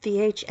old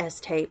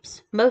VHS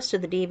tapes. Most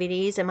of the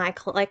DVDs in my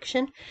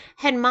collection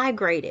had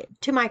migrated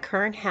to my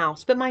current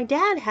house, but my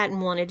dad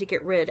hadn't wanted to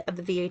get rid of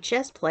the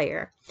VHS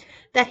player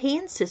that he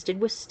insisted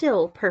was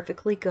still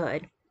perfectly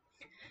good.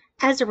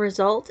 As a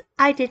result,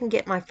 I didn't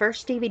get my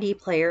first DVD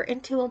player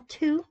until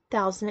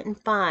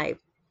 2005.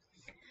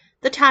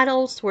 The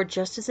titles were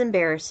just as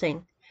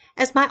embarrassing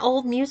as my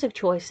old music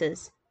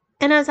choices,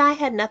 and as I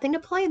had nothing to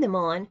play them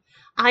on,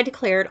 I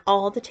declared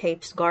all the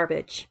tapes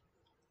garbage.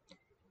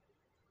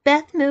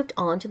 Beth moved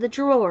on to the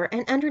drawer,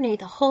 and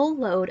underneath a whole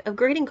load of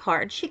greeting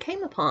cards she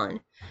came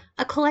upon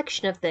a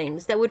collection of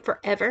things that would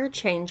forever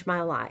change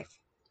my life.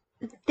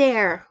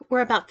 There were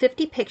about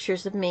 50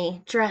 pictures of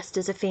me dressed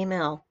as a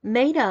female,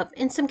 made up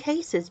in some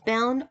cases,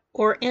 bound,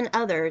 or in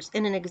others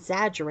in an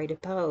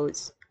exaggerated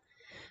pose.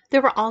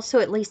 There were also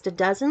at least a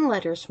dozen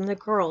letters from the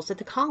girls at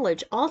the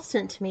college, all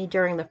sent to me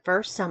during the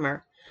first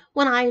summer,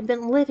 when I had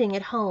been living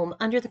at home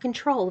under the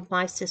control of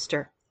my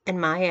sister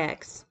and my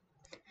ex.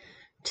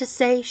 To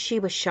say she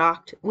was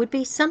shocked would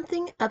be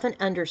something of an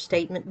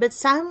understatement, but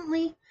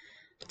silently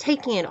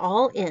taking it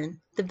all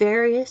in, the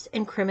various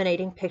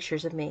incriminating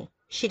pictures of me,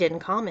 she didn't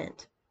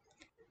comment.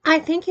 I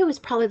think it was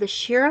probably the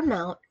sheer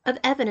amount of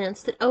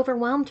evidence that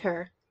overwhelmed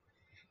her.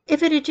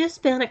 If it had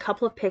just been a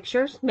couple of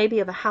pictures, maybe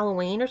of a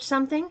Halloween or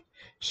something,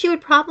 she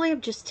would probably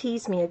have just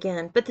teased me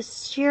again, but the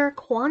sheer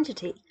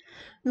quantity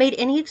made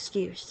any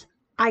excuse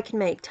I could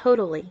make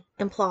totally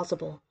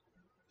implausible.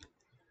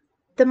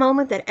 The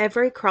moment that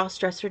every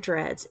cross-dresser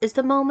dreads is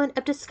the moment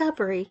of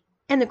discovery,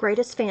 and the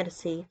greatest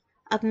fantasy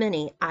of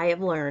many, I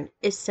have learned,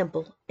 is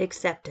simple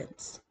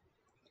acceptance.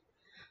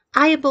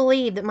 I had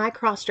believed that my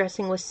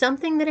cross-dressing was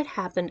something that had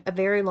happened a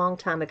very long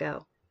time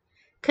ago,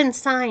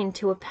 consigned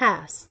to a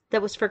past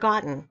that was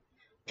forgotten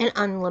and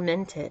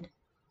unlamented.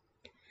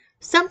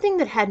 Something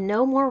that had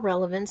no more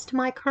relevance to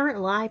my current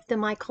life than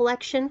my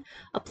collection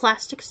of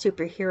plastic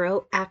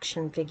superhero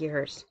action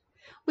figures,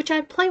 which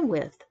I'd play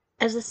with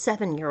as a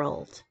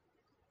 7-year-old.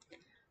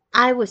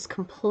 I was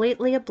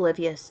completely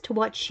oblivious to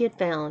what she had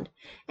found,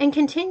 and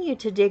continued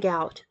to dig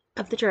out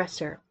of the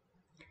dresser.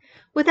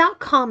 Without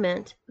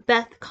comment,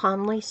 Beth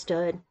calmly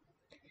stood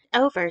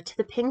over to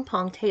the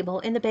ping-pong table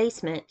in the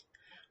basement,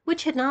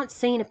 which had not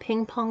seen a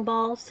ping-pong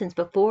ball since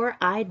before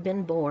I'd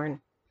been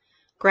born,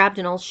 grabbed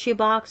an old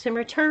shoebox, and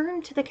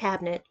returned to the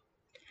cabinet.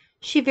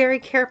 She very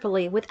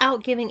carefully,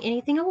 without giving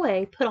anything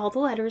away, put all the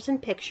letters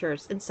and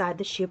pictures inside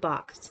the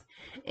shoebox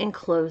and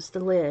closed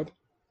the lid.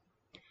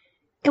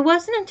 It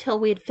wasn't until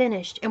we had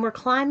finished and were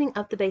climbing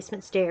up the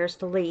basement stairs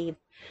to leave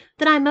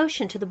that I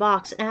motioned to the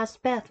box and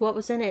asked Beth what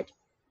was in it.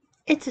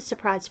 "It's a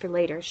surprise for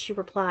later," she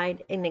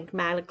replied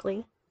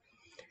enigmatically.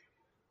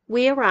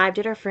 We arrived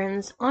at our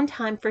friends on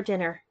time for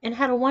dinner and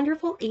had a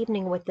wonderful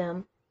evening with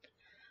them.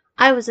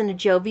 I was in a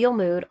jovial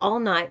mood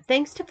all night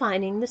thanks to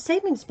finding the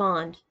savings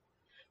bond,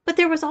 but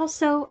there was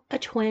also a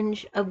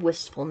twinge of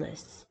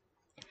wistfulness.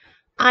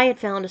 I had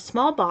found a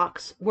small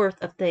box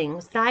worth of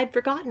things that I had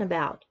forgotten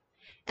about,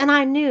 and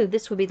I knew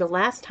this would be the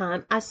last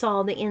time I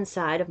saw the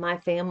inside of my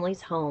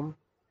family's home.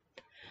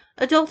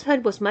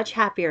 Adulthood was much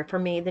happier for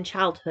me than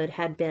childhood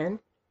had been,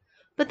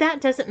 but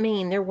that doesn't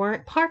mean there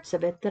weren't parts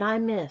of it that I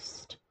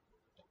missed.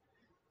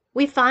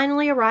 We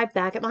finally arrived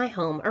back at my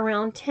home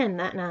around 10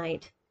 that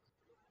night.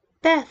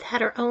 Beth had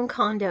her own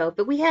condo,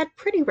 but we had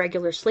pretty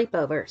regular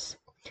sleepovers.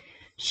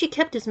 She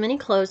kept as many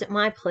clothes at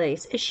my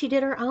place as she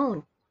did her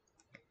own.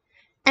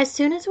 As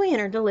soon as we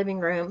entered the living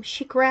room,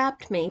 she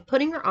grabbed me,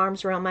 putting her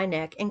arms around my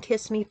neck, and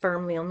kissed me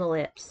firmly on the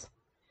lips.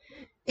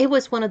 It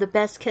was one of the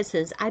best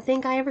kisses I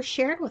think I ever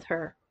shared with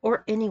her,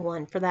 or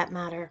anyone for that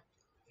matter.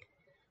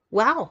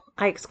 "Wow,"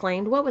 I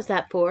exclaimed, "what was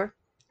that for?"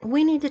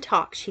 "We need to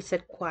talk," she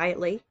said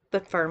quietly,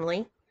 but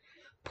firmly.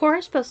 "Pour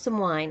us both some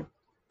wine."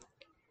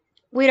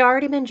 We'd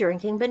already been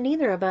drinking, but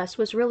neither of us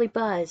was really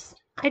buzzed.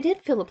 I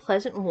did feel a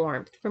pleasant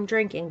warmth from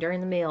drinking during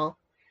the meal,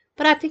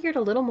 but I figured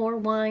a little more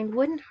wine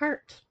wouldn't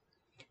hurt.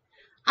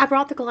 I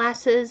brought the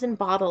glasses and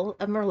bottle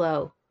of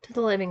Merlot to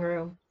the living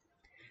room.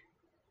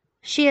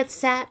 She had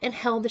sat and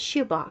held the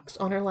shoebox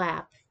on her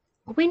lap.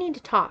 "We need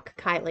to talk,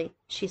 Kylie,"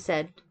 she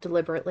said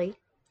deliberately.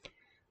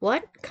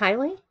 "What,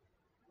 Kylie?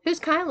 Who's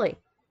Kylie?"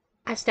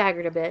 I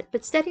staggered a bit,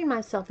 but steadied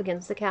myself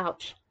against the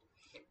couch.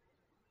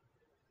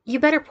 "You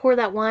better pour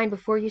that wine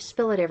before you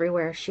spill it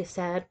everywhere," she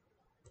said.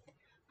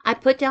 I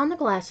put down the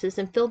glasses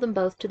and filled them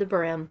both to the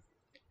brim.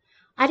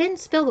 I didn't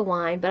spill the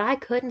wine, but I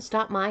couldn't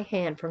stop my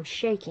hand from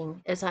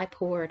shaking as I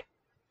poured.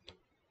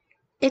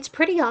 "It's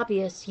pretty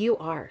obvious you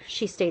are,"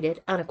 she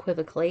stated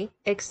unequivocally,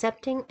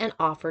 accepting an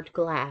offered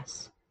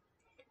glass.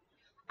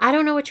 "I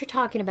don't know what you're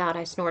talking about,"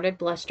 I snorted,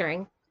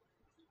 blustering.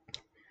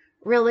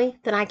 "Really?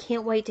 Then I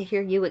can't wait to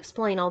hear you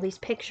explain all these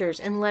pictures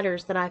and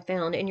letters that I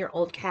found in your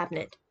old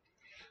cabinet."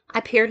 I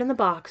peered in the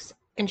box,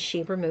 and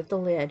she removed the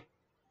lid.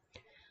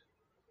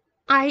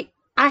 I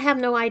have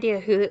no idea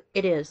who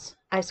it is,"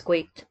 I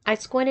squeaked. I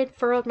squinted,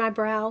 furrowed my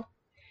brow.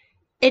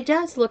 "It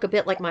does look a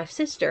bit like my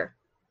sister."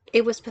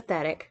 It was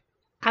pathetic.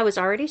 I was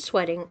already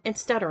sweating and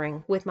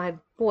stuttering, with my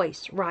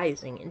voice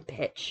rising in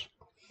pitch.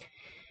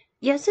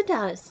 "Yes, it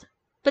does.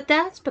 But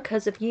that's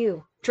because of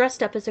you,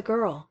 dressed up as a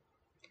girl.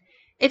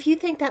 If you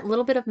think that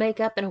little bit of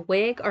makeup and a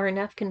wig are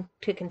enough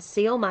to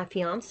conceal my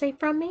fiancé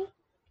from me,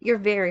 you're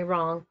very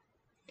wrong."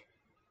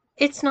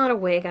 "It's not a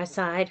wig," I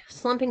sighed,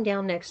 slumping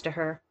down next to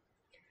her.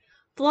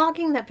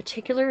 Flogging that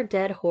particular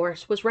dead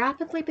horse was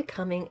rapidly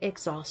becoming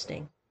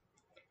exhausting.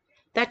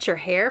 "That's your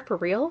hair, for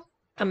real?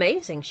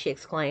 Amazing," she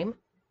exclaimed.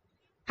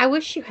 "I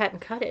wish you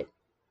hadn't cut it."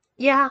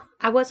 "Yeah,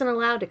 I wasn't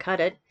allowed to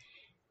cut it,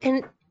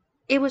 and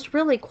it was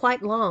really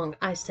quite long,"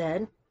 I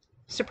said,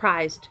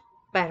 surprised.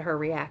 at her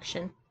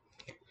reaction.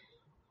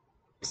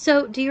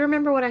 So, do you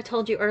remember what I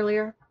told you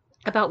earlier?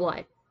 About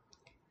what?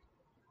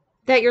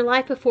 That your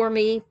life before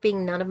me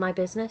being none of my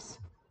business,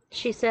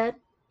 she said.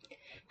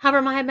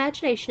 However, my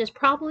imagination is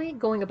probably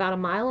going about a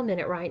mile a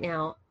minute right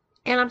now,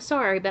 and I'm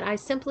sorry, but I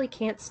simply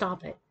can't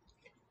stop it.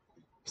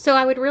 So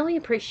I would really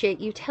appreciate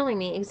you telling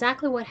me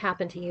exactly what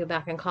happened to you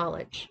back in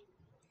college.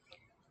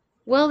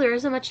 Well, there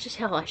isn't much to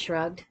tell, I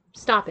shrugged.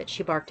 Stop it,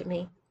 she barked at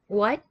me.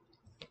 What?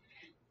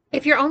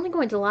 If you're only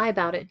going to lie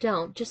about it,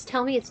 don't. Just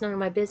tell me it's none of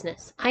my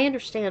business. I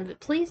understand, but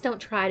please don't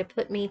try to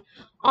put me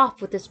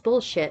off with this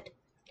bullshit.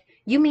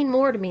 You mean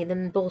more to me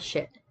than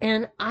bullshit,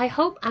 and I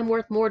hope I'm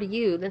worth more to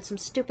you than some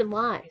stupid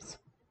lies.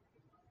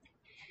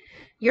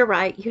 You're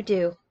right, you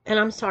do, and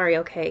I'm sorry,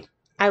 okay?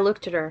 I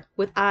looked at her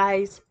with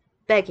eyes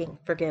begging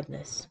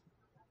forgiveness.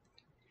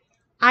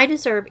 I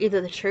deserve either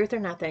the truth or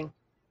nothing.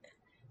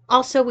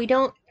 Also, we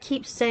don't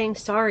keep saying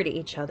sorry to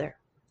each other.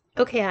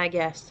 Okay, I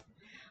guess.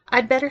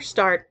 I'd better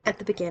start at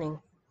the beginning.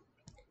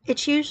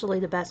 It's usually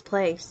the best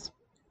place.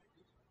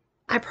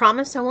 I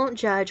promise I won't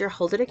judge or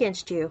hold it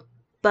against you,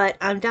 but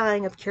I'm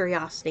dying of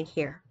curiosity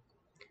here.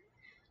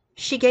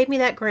 She gave me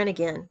that grin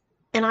again,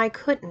 and I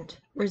couldn't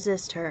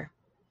resist her.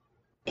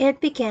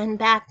 It began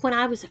back when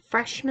I was a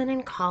freshman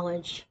in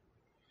college.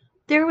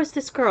 There was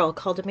this girl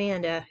called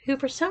Amanda who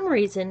for some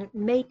reason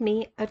made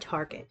me a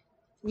target.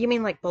 You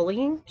mean like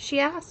bullying? She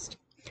asked.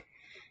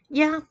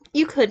 Yeah,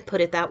 you could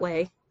put it that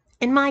way.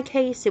 In my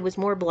case, it was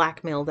more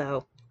blackmail,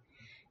 though.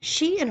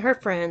 She and her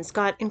friends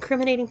got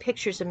incriminating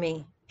pictures of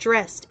me,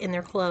 dressed in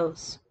their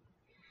clothes.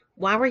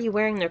 Why were you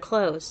wearing their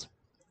clothes?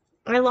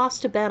 I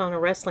lost a bet on a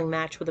wrestling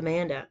match with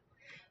Amanda.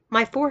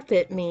 My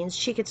forfeit means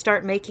she could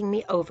start making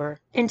me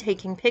over and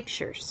taking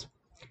pictures.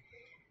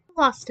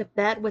 Lost a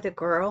bet with a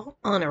girl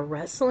on a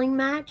wrestling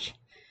match?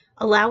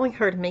 Allowing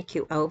her to make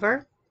you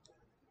over?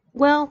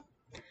 Well,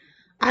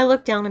 I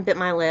looked down and bit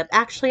my lip.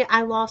 Actually,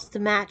 I lost the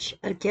match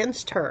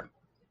against her.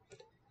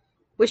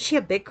 Was she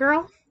a big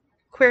girl?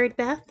 Queried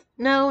Beth.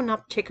 No,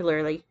 not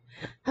particularly.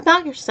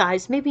 About your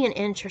size, maybe an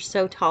inch or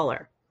so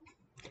taller.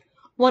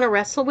 Want to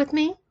wrestle with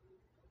me?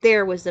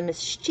 There was a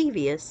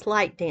mischievous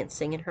light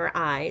dancing in her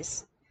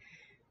eyes.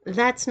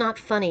 That's not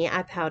funny,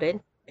 I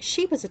pouted.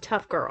 She was a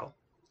tough girl.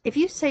 If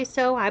you say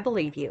so, I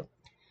believe you.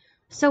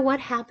 So what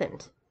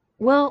happened?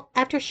 Well,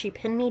 after she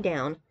pinned me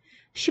down,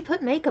 she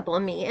put makeup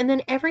on me, and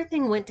then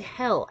everything went to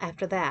hell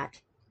after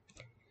that.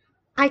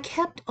 I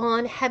kept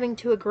on having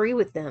to agree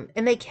with them,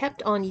 and they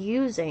kept on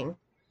using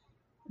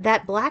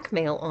that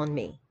blackmail on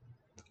me.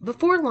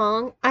 Before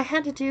long, I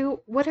had to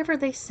do whatever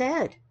they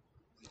said.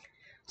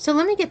 So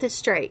let me get this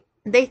straight.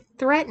 They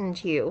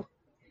threatened you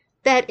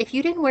that if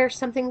you didn't wear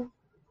some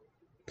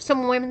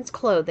women's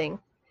clothing,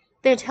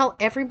 they'd tell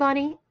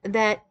everybody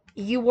that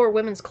you wore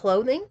women's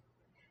clothing?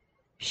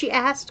 She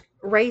asked,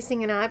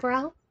 raising an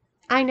eyebrow.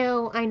 I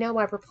know, I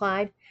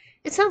replied.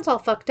 It sounds all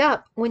fucked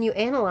up when you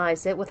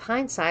analyze it with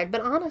hindsight,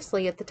 but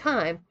honestly, at the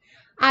time,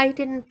 I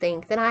didn't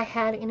think that I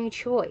had any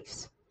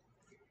choice.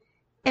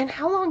 And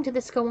how long did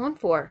this go on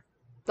for?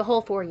 The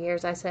whole 4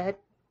 years, I said.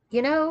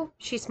 You know,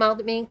 she smiled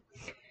at me,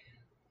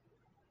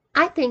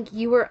 I think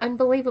you were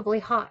unbelievably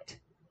hot.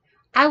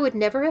 I would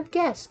never have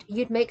guessed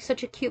you'd make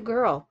such a cute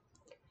girl.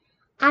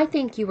 I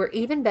think you were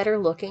even better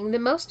looking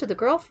than most of the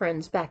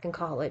girlfriends back in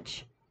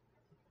college.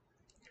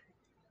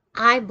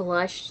 I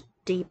blushed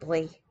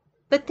deeply,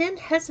 but then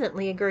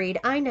hesitantly agreed,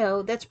 I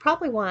know, that's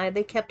probably why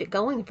they kept it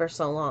going for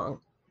so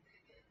long.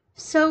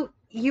 So,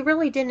 you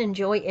really didn't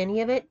enjoy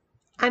any of it?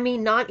 I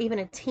mean, not even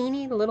a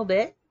teeny little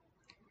bit?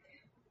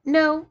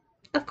 No,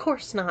 of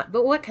course not,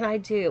 but what could I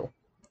do?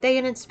 They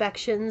had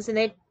inspections, and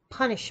they'd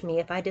punish me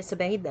if I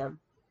disobeyed them.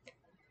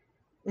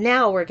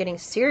 Now we're getting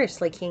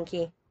seriously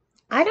kinky.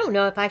 I don't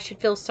know if I should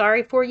feel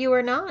sorry for you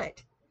or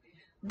not.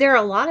 There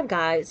are a lot of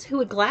guys who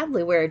would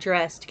gladly wear a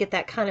dress to get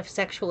that kind of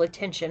sexual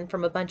attention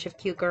from a bunch of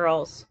cute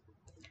girls.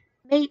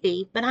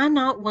 Maybe, but I'm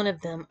not one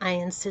of them, I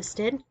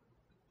insisted.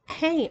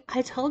 Hey,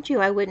 I told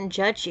you I wouldn't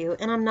judge you,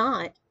 and I'm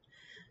not.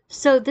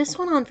 So this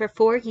went on for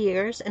 4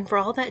 years, and for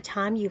all that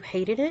time you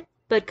hated it,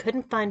 but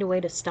couldn't find a way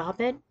to stop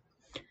it?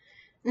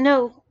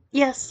 No,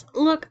 yes,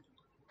 look,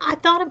 I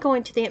thought of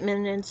going to the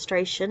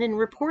administration and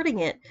reporting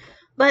it,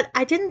 but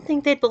I didn't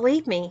think they'd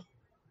believe me,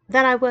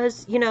 that I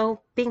was,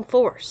 being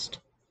forced.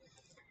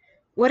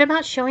 What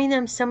about showing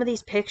them some of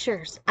these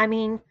pictures? I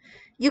mean,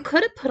 you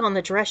could have put on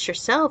the dress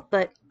yourself,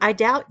 but I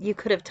doubt you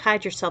could have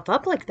tied yourself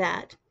up like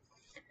that.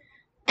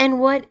 And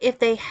what if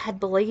they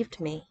had believed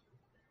me?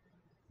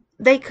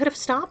 They could have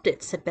stopped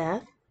it, said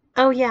Beth.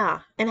 Oh,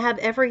 yeah, and have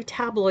every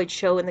tabloid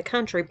show in the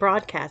country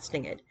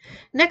broadcasting it.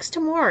 Next to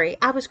Maury,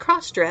 I was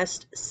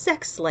cross-dressed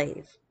sex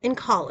slave in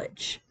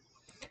college.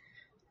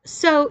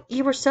 So,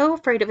 you were so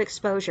afraid of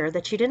exposure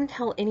that you didn't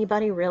tell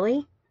anybody,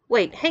 really?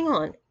 Wait, hang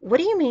on. What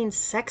do you mean,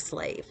 sex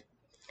slave?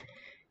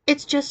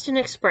 It's just an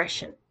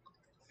expression.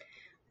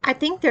 I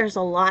think there's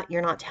a lot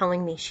you're not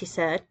telling me, she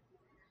said.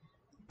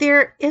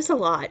 There is a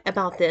lot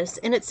about this,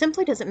 and it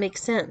simply doesn't make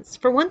sense.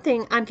 For one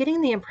thing, I'm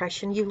getting the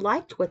impression you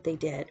liked what they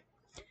did.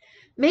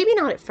 Maybe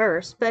not at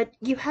first, but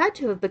you had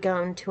to have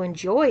begun to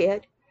enjoy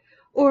it,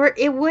 or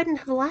it wouldn't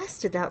have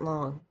lasted that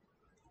long.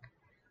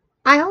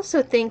 I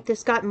also think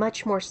this got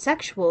much more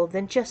sexual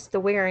than just the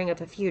wearing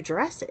of a few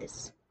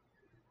dresses.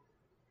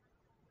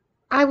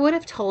 I would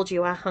have told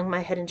you I hung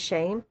my head in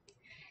shame.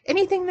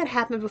 Anything that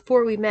happened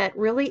before we met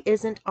really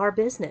isn't our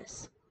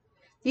business.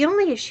 The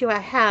only issue I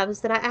have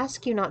is that I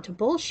ask you not to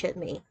bullshit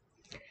me.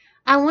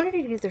 I wanted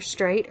it either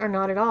straight or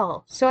not at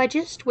all, so I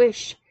just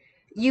wish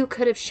you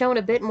could have shown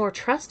a bit more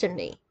trust in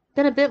me,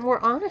 been a bit more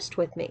honest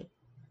with me.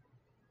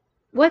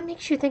 What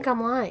makes you think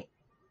I'm lying?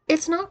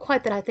 It's not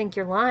quite that I think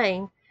you're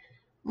lying,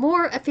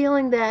 more a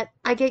feeling that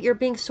I get you're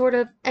being sort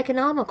of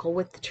economical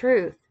with the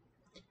truth.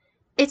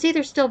 It's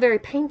either still very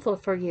painful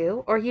for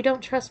you, or you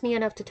don't trust me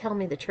enough to tell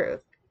me the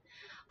truth.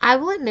 I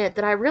will admit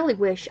that I really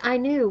wish I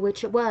knew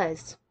which it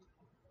was.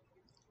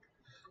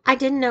 I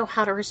didn't know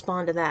how to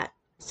respond to that,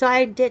 so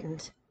I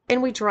didn't,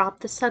 and we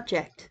dropped the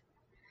subject.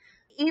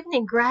 The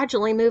evening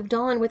gradually moved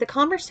on with the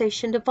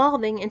conversation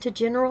devolving into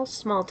general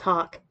small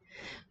talk.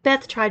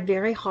 Beth tried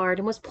very hard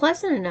and was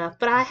pleasant enough,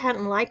 but I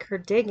hadn't liked her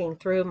digging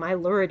through my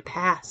lurid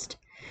past,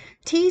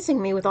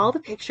 teasing me with all the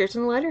pictures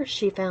and letters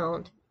she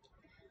found.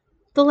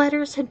 The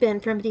letters had been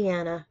from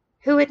Deanna,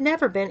 who had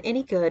never been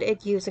any good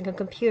at using a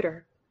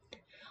computer,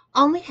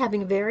 only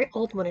having a very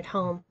old one at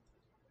home.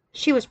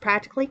 She was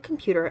practically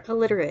computer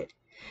illiterate,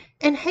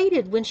 and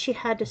hated when she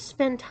had to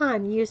spend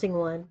time using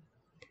one.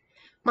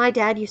 My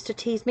dad used to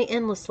tease me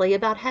endlessly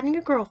about having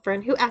a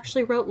girlfriend who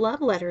actually wrote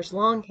love letters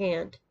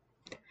longhand.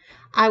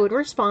 I would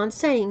respond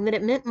saying that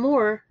it meant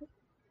more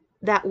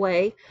that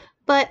way,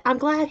 but I'm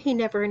glad he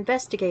never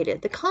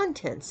investigated the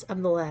contents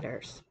of the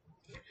letters,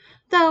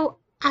 though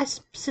I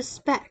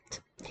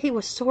suspect he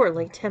was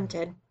sorely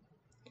tempted.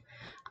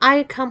 I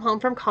had come home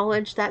from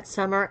college that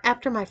summer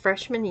after my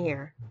freshman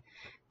year,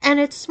 and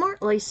had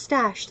smartly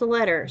stashed the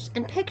letters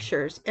and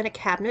pictures in a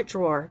cabinet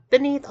drawer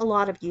beneath a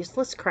lot of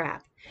useless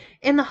crap,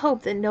 in the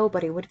hope that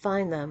nobody would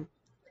find them.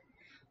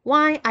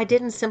 Why I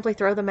didn't simply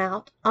throw them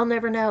out, I'll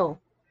never know,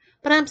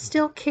 but I'm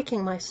still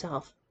kicking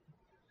myself.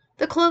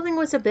 The clothing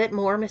was a bit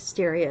more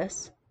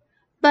mysterious,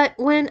 but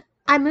when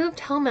I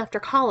moved home after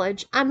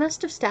college, I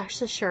must have stashed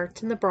the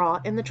shirts and the bra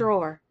in the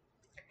drawer.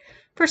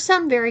 For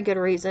some very good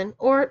reason,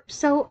 or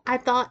so I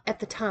thought at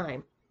the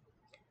time.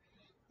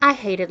 I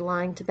hated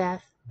lying to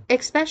Beth,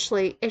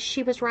 especially as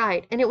she was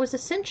right, and it was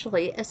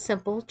essentially a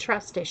simple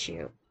trust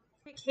issue.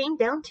 What it came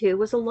down to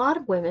was a lot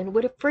of women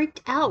would have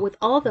freaked out with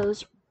all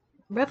those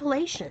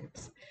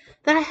revelations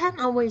that I hadn't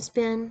always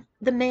been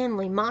the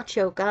manly,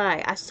 macho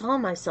guy I saw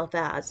myself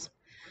as,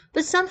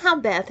 but somehow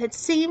Beth had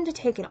seemed to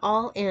take it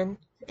all in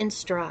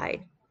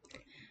stride,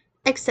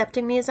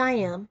 accepting me as I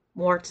am,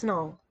 warts and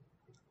all.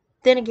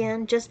 Then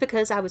again, just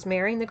because I was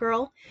marrying the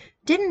girl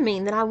didn't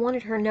mean that I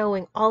wanted her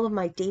knowing all of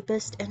my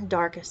deepest and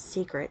darkest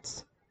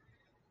secrets.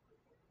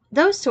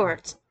 Those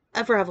sorts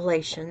of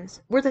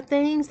revelations were the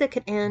things that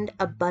could end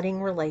a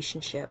budding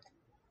relationship.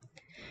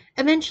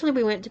 Eventually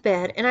we went to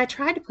bed, and I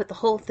tried to put the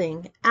whole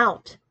thing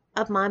out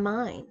of my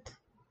mind.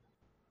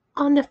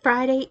 On the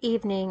Friday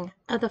evening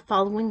of the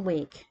following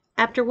week,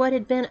 after what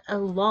had been a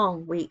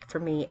long week for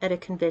me at a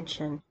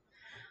convention,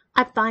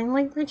 I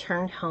finally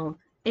returned home,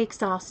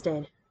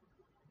 exhausted.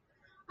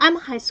 I'm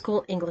a high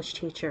school English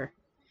teacher,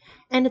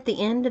 and at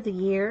the end of the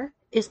year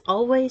is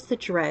always the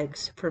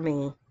dregs for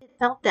me. I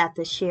felt that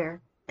this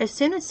year. As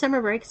soon as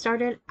summer break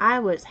started, I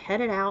was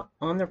headed out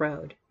on the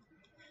road.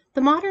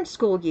 The modern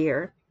school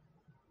year,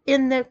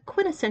 in the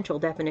quintessential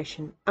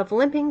definition of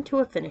limping to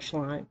a finish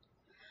line.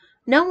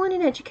 No one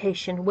in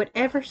education would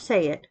ever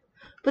say it,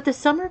 but the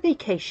summer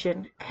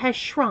vacation has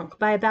shrunk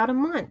by about a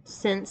month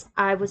since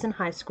I was in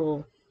high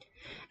school,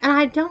 and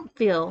I don't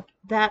feel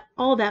that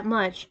all that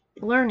much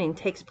learning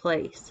takes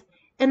place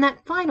in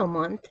that final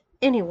month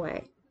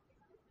anyway.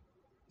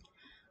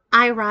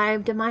 I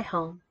arrived at my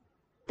home,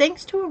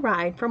 thanks to a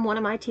ride from one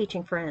of my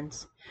teaching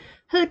friends,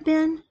 who had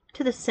been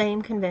to the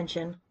same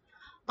convention,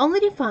 only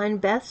to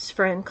find Beth's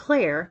friend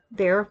Claire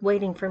there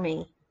waiting for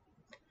me.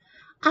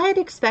 I had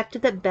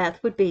expected that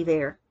Beth would be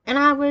there, and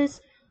I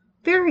was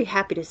very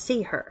happy to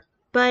see her,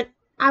 but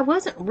I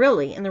wasn't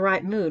really in the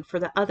right mood for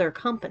the other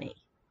company.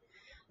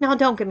 Now,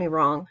 don't get me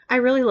wrong, I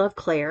really love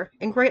Claire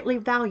and greatly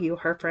value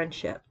her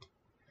friendship.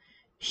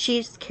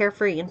 She's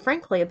carefree and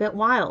frankly a bit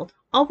wild,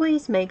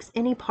 always makes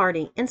any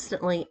party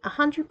instantly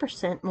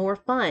 100% more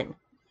fun,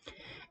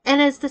 and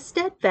is the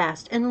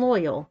steadfast and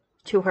loyal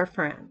to her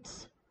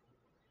friends.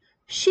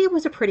 She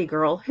was a pretty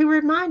girl who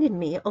reminded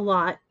me a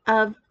lot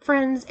of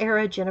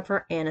Friends-era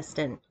Jennifer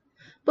Aniston,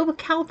 but with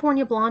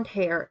California blonde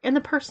hair and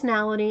the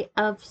personality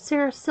of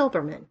Sarah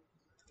Silverman.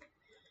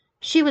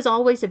 She was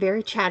always a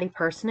very chatty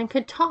person and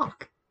could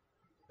talk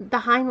the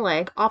hind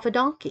leg off a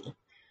donkey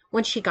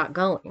when she got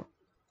going.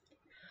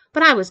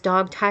 But I was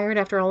dog-tired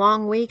after a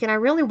long week, and I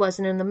really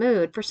wasn't in the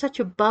mood for such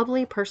a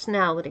bubbly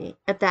personality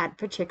at that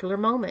particular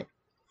moment.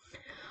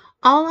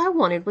 All I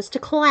wanted was to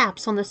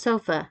collapse on the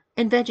sofa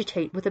and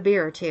vegetate with a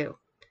beer or two.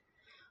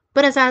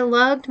 But as I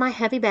lugged my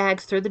heavy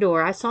bags through the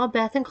door, I saw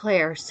Beth and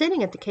Claire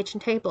sitting at the kitchen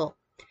table.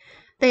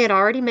 They had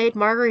already made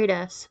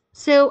margaritas,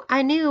 so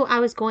I knew I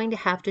was going to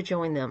have to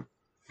join them.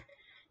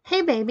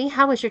 Hey, baby,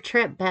 how was your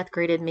trip? Beth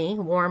greeted me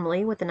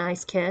warmly with a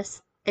nice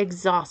kiss.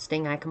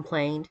 Exhausting, I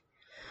complained.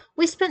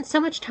 We spent so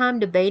much time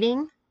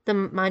debating the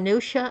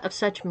minutiae of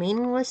such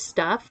meaningless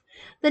stuff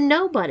that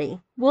nobody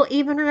will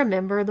even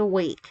remember the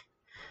week.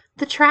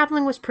 The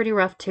traveling was pretty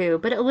rough, too,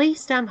 but at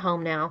least I'm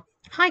home now.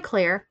 Hi,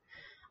 Claire.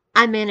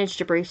 I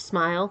managed a brief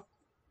smile.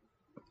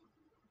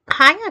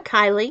 Hiya,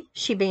 Kylie,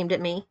 she beamed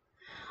at me.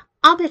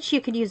 I'll bet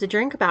you could use a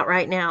drink about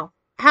right now.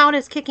 How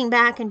does kicking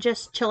back and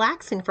just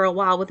chillaxing for a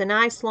while with a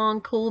nice, long,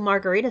 cool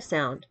margarita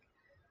sound?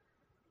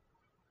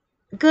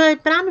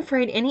 Good, but I'm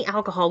afraid any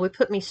alcohol would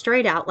put me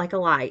straight out like a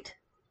light.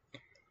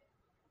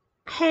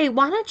 Hey,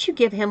 why don't you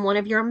give him one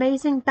of your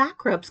amazing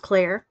back rubs,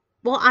 Claire?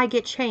 While I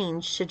get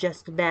changed,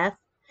 suggested Beth,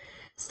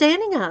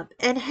 standing up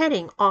and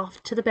heading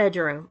off to the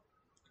bedroom.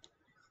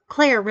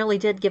 Claire really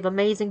did give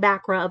amazing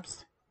back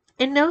rubs,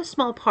 in no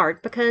small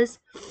part because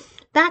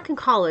back in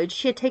college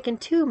she had taken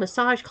 2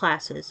 massage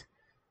classes,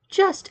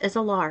 just as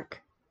a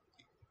lark.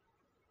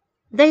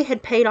 They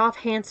had paid off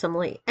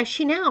handsomely, as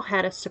she now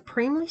had a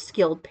supremely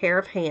skilled pair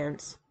of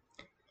hands.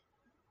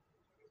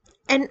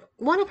 And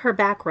one of her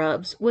back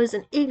rubs was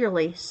an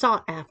eagerly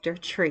sought-after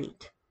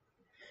treat.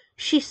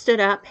 She stood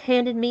up,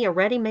 handed me a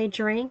ready-made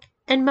drink,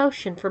 and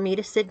motioned for me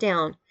to sit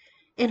down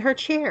in her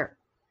chair.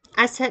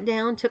 I sat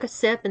down, took a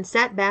sip, and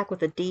sat back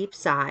with a deep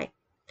sigh.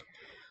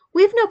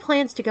 We've no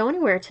plans to go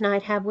anywhere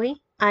tonight, have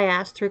we? I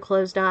asked through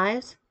closed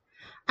eyes.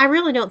 I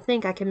really don't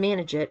think I can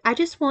manage it. I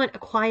just want a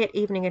quiet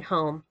evening at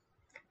home.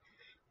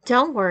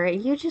 Don't worry,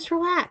 you just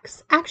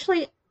relax.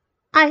 Actually,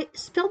 I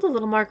spilled a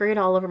little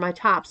margarita all over my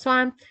top, so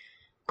I'm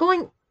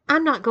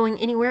not going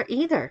anywhere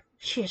either,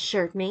 she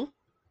assured me.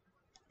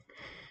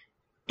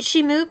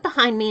 She moved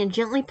behind me and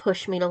gently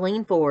pushed me to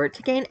lean forward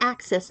to gain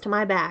access to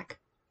my back.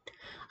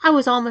 I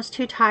was almost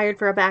too tired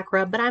for a back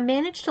rub, but I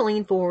managed to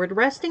lean forward,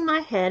 resting my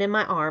head and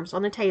my arms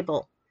on the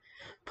table,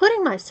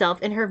 putting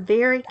myself in her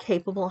very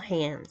capable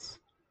hands.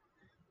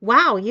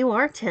 Wow, you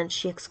are tense,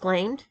 she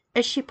exclaimed,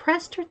 as she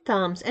pressed her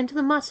thumbs into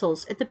the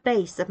muscles at the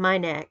base of my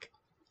neck.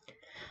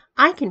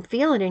 I can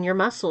feel it in your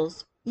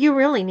muscles. You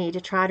really need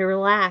to try to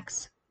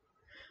relax.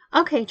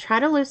 Okay, try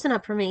to loosen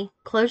up for me.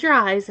 Close your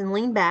eyes and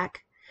lean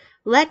back.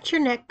 Let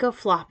your neck go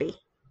floppy.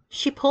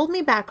 She pulled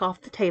me back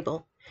off the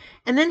table,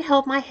 and then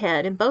held my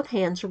head in both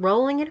hands,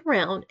 rolling it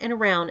around and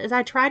around as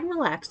I tried to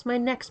relax my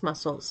neck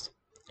muscles.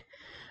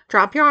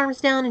 Drop your arms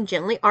down and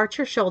gently arch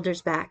your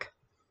shoulders back.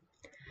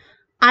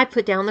 I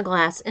put down the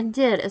glass and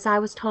did as I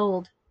was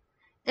told.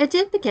 It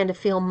did begin to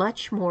feel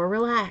much more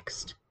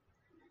relaxed.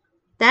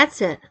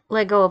 That's it.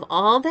 Let go of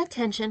all that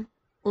tension.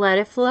 Let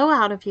it flow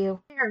out of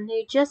you. Claire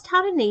knew just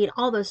how to knead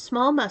all those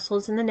small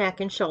muscles in the neck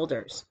and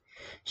shoulders.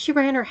 She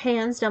ran her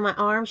hands down my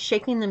arms,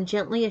 shaking them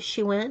gently as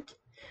she went.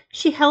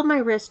 She held my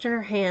wrist in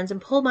her hands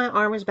and pulled my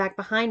arms back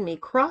behind me,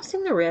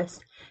 crossing the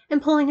wrist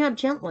and pulling up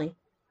gently,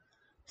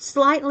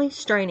 slightly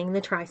straining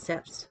the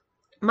triceps.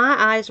 My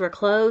eyes were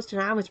closed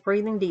and I was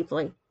breathing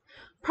deeply,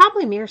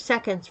 probably mere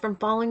seconds from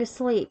falling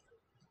asleep.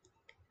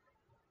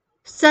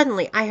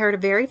 Suddenly, I heard a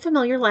very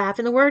familiar laugh,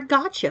 and the word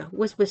 "gotcha"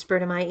 was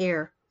whispered in my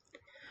ear.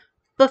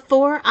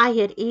 Before I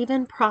had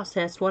even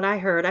processed what I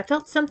heard, I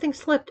felt something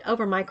slipped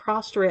over my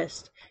crossed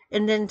wrist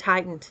and then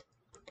tightened.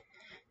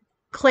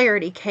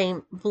 Clarity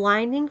came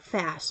blinding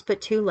fast,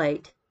 but too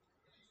late.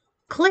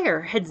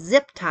 Claire had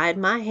zip-tied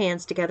my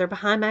hands together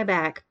behind my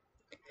back.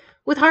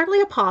 With hardly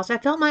a pause, I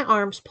felt my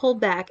arms pulled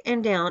back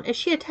and down as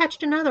she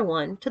attached another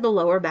one to the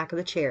lower back of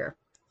the chair.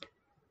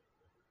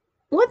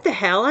 What the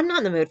hell? I'm not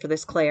in the mood for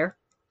this, Claire.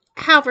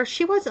 However,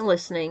 she wasn't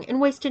listening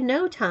and wasted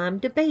no time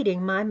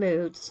debating my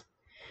moods.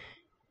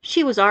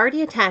 She was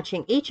already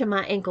attaching each of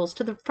my ankles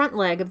to the front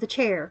leg of the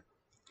chair.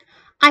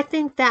 I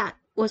think that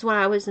was when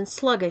I was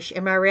sluggish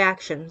in my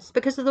reactions,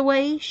 because of the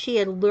way she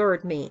had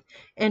lured me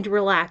into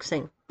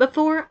relaxing.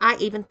 Before I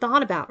even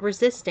thought about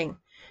resisting,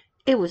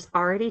 it was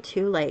already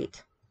too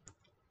late.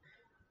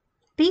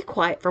 Be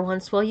quiet for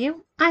once, will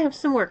you? I have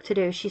some work to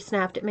do, she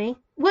snapped at me.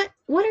 Why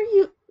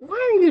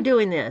are you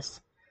doing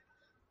this?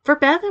 For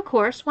Beth, of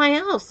course. Why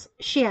else?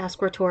 She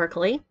asked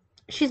rhetorically.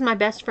 She's my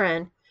best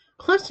friend,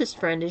 closest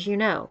friend, as you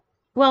know.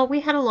 Well,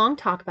 we had a long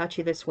talk about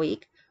you this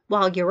week,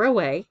 while you were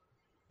away.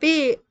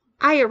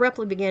 I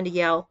abruptly began to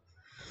yell,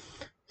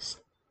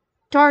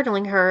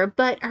 startling her,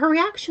 but her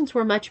reactions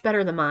were much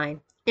better than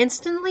mine,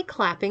 instantly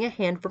clapping a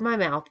hand for my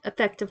mouth,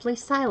 effectively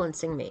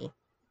silencing me.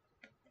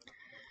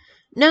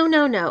 No,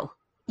 no, no.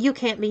 You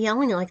can't be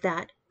yelling like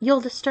that. You'll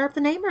disturb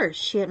the neighbors,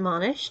 she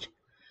admonished,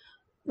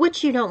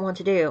 which you don't want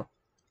to do.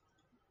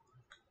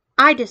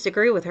 I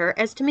disagree with her,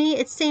 as to me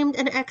it seemed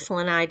an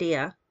excellent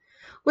idea.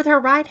 With her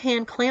right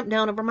hand clamped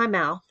down over my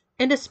mouth,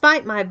 and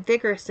despite my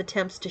vigorous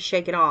attempts to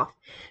shake it off,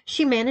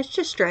 she managed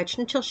to stretch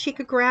until she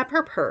could grab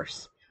her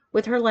purse.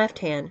 With her left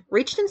hand,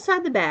 reached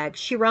inside the bag,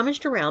 she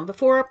rummaged around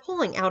before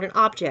pulling out an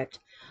object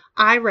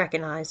I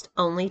recognized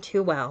only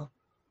too well.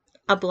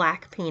 A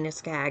black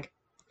penis gag.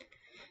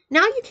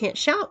 Now you can't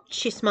shout,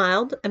 she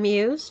smiled,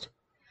 amused.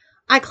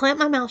 I clamped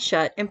my mouth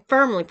shut and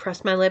firmly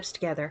pressed my lips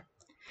together.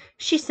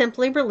 She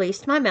simply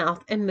released my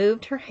mouth and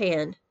moved her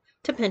hand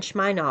to pinch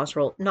my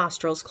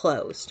nostrils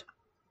closed.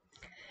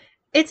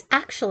 It's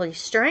actually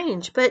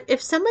strange, but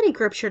if somebody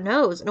grips your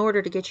nose in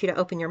order to get you to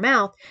open your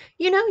mouth,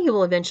 you know you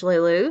will eventually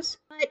lose.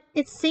 But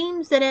it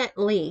seems that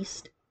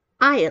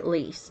I at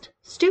least,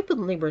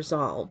 stupidly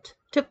resolved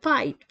to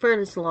fight for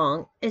as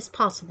long as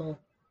possible.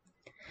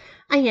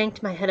 I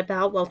yanked my head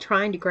about while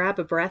trying to grab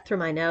a breath through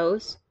my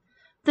nose.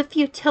 The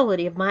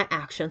futility of my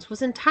actions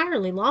was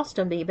entirely lost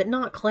on me, but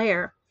not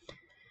Claire.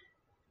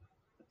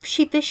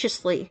 She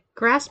viciously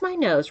grasped my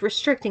nose,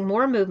 restricting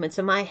more movements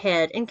of my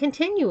head, and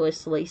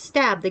continuously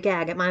stabbed the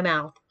gag at my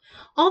mouth,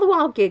 all the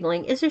while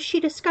giggling as if she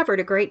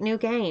discovered a great new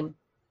game.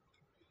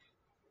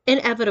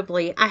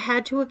 Inevitably, I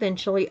had to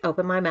eventually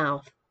open my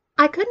mouth.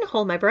 I couldn't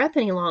hold my breath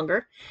any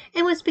longer,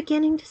 and was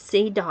beginning to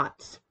see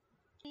dots.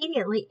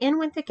 Immediately in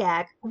went the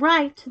gag,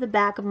 right to the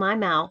back of my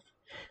mouth.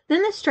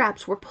 Then the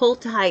straps were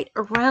pulled tight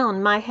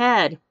around my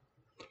head.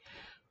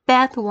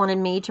 Beth wanted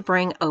me to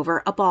bring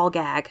over a ball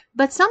gag,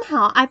 but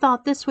somehow I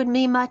thought this would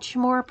be much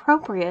more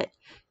appropriate,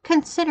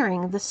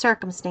 considering the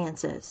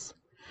circumstances.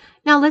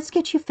 Now let's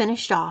get you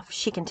finished off,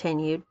 she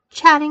continued,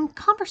 chatting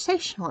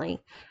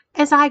conversationally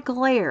as I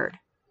glared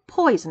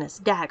poisonous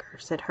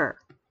daggers at her.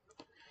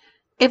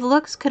 If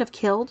looks could have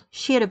killed,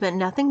 she had been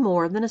nothing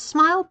more than a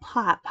small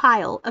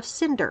pile of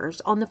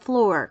cinders on the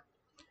floor.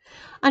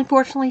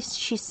 Unfortunately,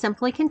 she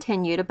simply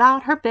continued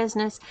about her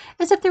business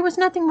as if there was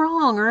nothing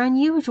wrong or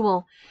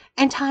unusual,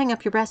 and tying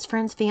up your best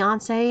friend's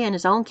fiancé in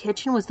his own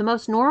kitchen was the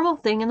most normal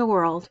thing in the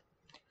world.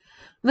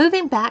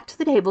 Moving back to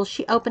the table,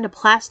 she opened a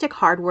plastic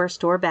hardware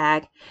store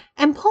bag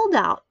and pulled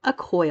out a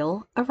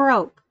coil of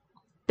rope.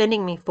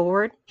 Bending me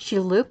forward, she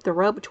looped the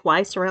rope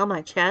twice around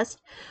my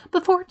chest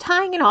before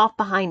tying it off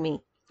behind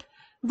me,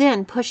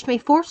 then pushed me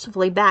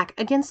forcibly back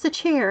against the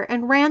chair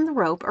and ran the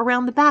rope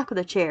around the back of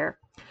the chair,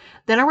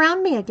 then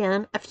around me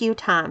again a few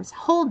times,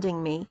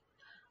 holding me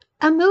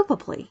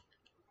immovably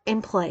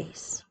in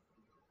place.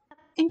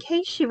 In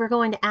case you were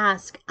going to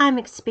ask, I'm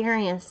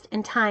experienced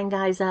in tying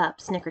guys up,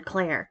 snickered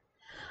Claire.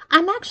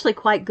 I'm actually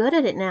quite good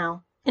at it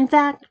now. In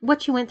fact,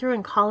 what you went through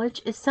in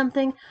college is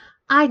something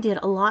I did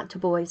a lot to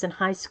boys in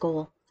high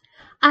school.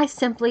 I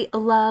simply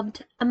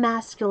loved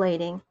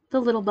emasculating the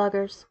little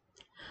buggers.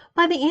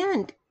 By the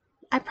end,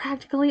 I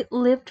practically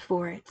lived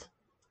for it.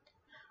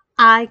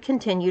 I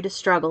continue to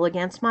struggle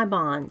against my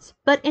bonds,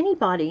 but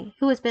anybody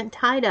who has been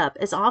tied up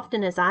as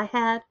often as I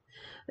had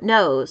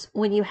knows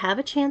when you have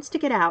a chance to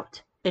get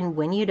out and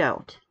when you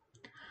don't.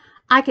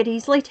 I could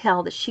easily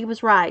tell that she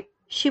was right.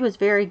 She was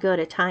very good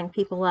at tying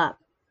people up.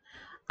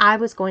 I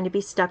was going to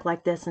be stuck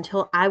like this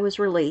until I was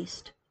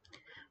released.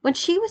 When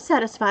she was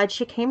satisfied,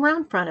 she came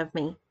round in front of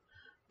me,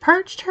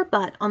 perched her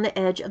butt on the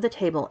edge of the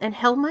table, and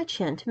held my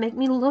chin to make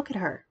me look at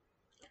her.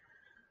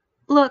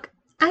 Look,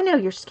 I know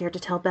you're scared to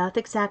tell Beth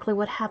exactly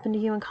what happened to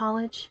you in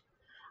college.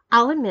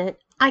 I'll admit,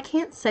 I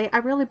can't say I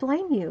really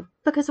blame you.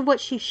 Because of what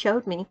she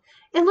showed me,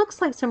 it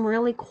looks like some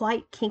really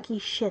quite kinky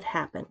shit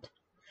happened.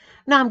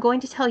 Now I'm going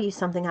to tell you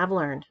something I've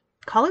learned.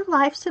 Call it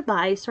life's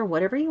advice or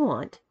whatever you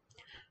want.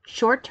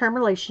 Short-term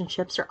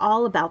relationships are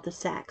all about the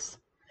sex.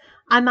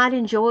 I might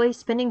enjoy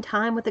spending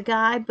time with a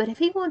guy, but if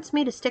he wants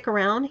me to stick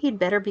around, he'd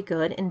better be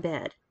good in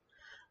bed.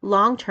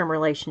 Long-term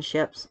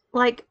relationships,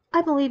 like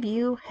I believe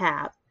you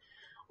have,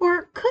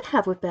 or could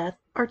have with Beth,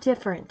 are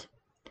different.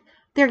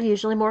 They're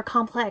usually more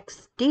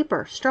complex,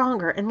 deeper,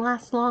 stronger, and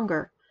last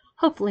longer,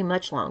 hopefully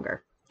much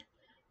longer.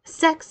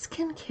 Sex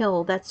can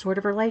kill that sort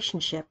of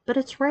relationship, but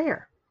it's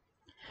rare.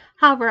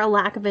 However, a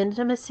lack of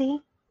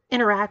intimacy,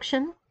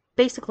 interaction,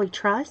 basically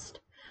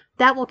trust,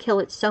 that will kill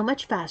it so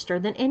much faster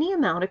than any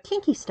amount of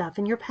kinky stuff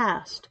in your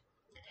past.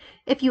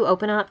 If you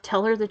open up,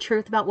 tell her the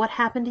truth about what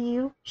happened to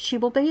you, she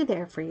will be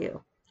there for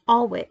you,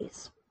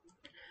 always.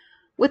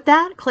 With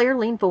that, Claire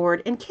leaned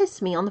forward and kissed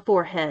me on the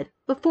forehead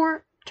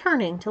before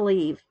turning to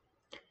leave.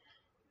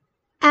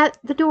 At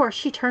the door,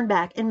 she turned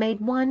back and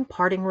made one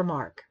parting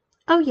remark.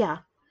 Oh, yeah.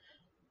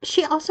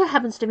 She also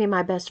happens to be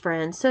my best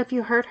friend, so if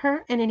you hurt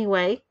her in any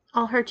way,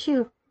 I'll hurt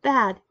you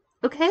bad,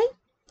 okay?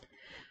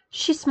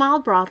 She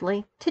smiled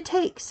broadly to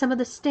take some of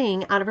the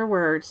sting out of her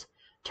words,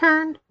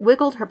 turned,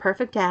 wiggled her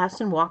perfect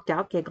ass, and walked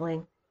out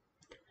giggling.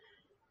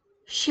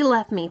 She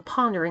left me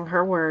pondering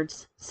her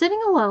words,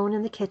 sitting alone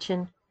in the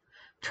kitchen,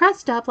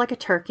 trussed up like a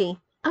turkey,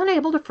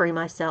 unable to free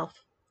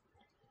myself.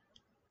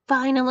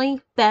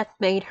 Finally, Beth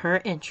made her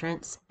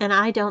entrance, and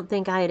I don't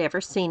think I had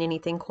ever seen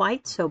anything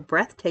quite so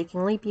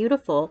breathtakingly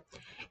beautiful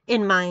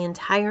in my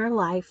entire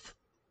life.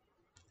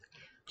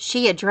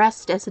 She had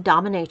dressed as a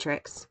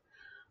dominatrix,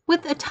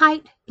 with a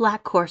tight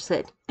black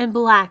corset and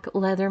black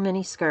leather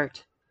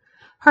miniskirt.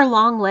 Her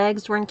long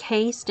legs were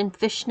encased in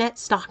fishnet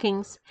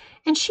stockings,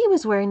 and she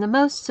was wearing the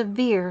most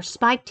severe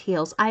spiked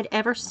heels I'd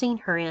ever seen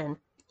her in.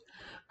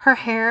 Her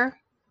hair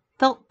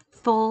felt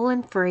full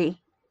and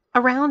free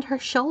around her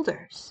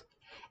shoulders,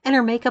 and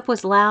her makeup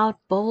was loud,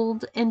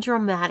 bold, and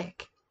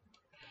dramatic.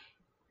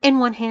 In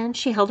one hand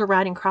she held a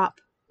riding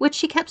crop, which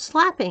she kept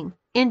slapping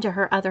into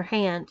her other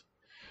hand.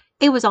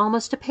 It was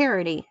almost a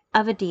parody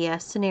of a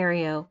DS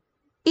scenario,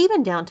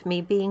 even down to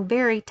me being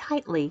very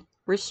tightly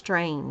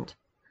restrained.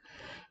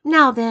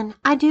 Now then,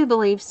 I do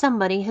believe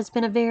somebody has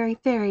been a very,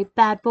 very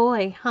bad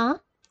boy, huh?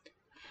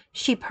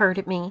 She purred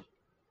at me.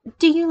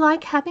 Do you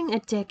like having a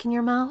dick in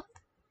your mouth?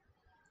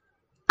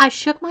 I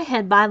shook my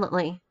head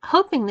violently,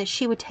 hoping that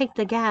she would take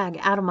the gag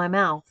out of my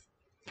mouth.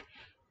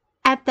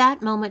 At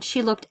that moment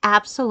she looked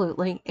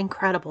absolutely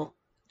incredible.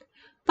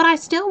 But I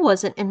still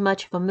wasn't in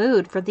much of a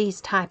mood for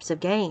these types of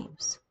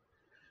games.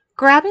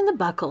 Grabbing the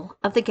buckle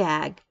of the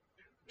gag,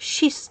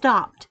 she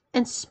stopped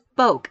and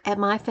spoke at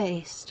my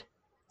face.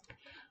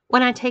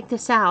 When I take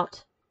this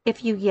out,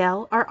 if you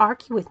yell or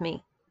argue with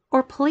me,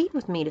 or plead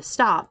with me to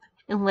stop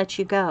and let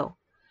you go,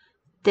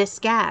 this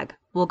gag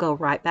will go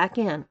right back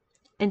in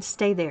and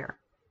stay there.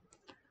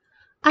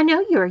 I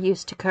know you are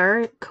used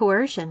to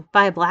coercion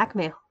by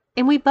blackmail,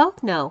 and we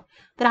both know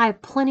that I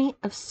have plenty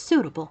of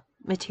suitable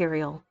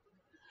material.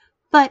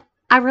 But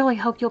I really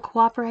hope you'll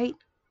cooperate,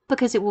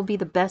 because it will be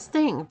the best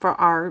thing for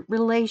our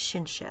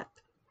relationship.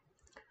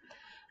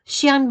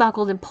 She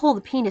unbuckled and pulled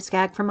the penis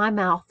gag from my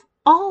mouth,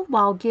 all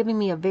while giving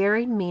me a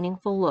very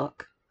meaningful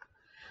look.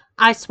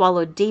 I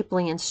swallowed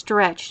deeply and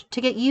stretched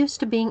to get used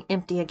to being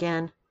empty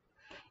again.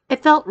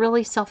 It felt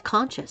really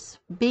self-conscious,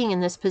 being in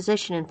this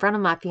position in front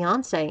of my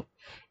fiancé,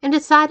 and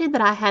decided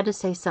that I had to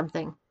say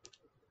something.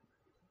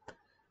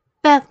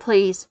 Beth,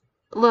 please.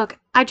 Look,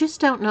 I just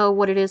don't know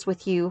what it is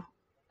with you.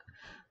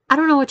 I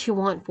don't know what you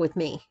want with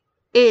me.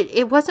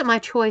 It wasn't my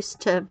choice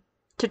to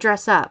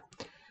dress up.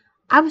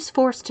 I was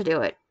forced to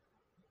do it.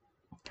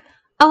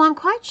 Oh, I'm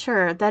quite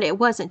sure that it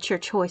wasn't your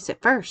choice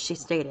at first, she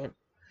stated.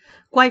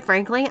 Quite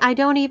frankly, I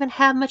don't even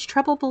have much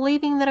trouble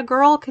believing that a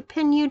girl could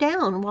pin you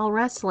down while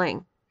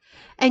wrestling.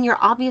 And you're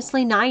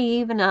obviously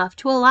naive enough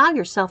to allow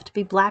yourself to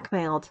be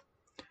blackmailed.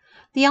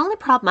 The only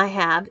problem I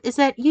have is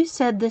that you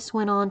said this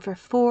went on for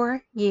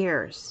 4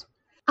 years.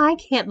 I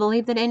can't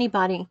believe that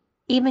anybody,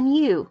 even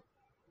you,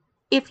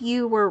 if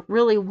you were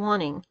really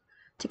wanting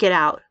to get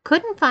out,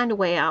 couldn't find a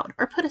way out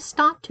or put a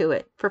stop to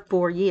it for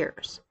 4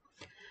 years.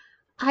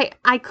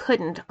 I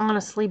couldn't,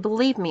 honestly,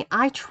 believe me.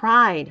 I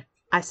tried,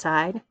 I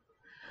sighed.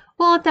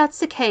 Well, if that's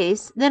the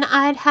case, then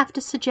I'd have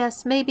to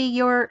suggest maybe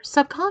your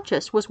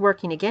subconscious was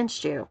working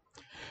against you.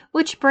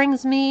 Which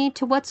brings me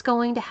to what's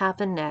going to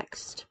happen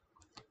next.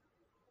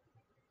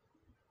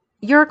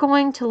 You're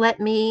going to let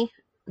me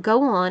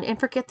go on and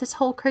forget this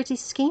whole crazy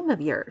scheme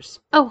of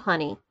yours. Oh,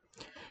 honey,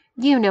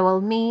 you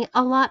know me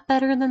a lot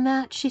better than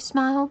that, she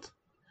smiled.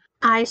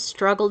 I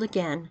struggled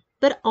again,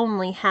 but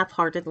only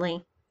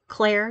half-heartedly.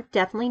 Claire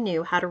definitely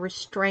knew how to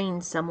restrain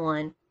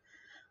someone.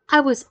 I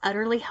was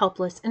utterly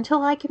helpless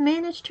until I could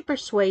manage to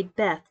persuade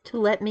Beth to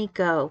let me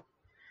go.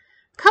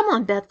 Come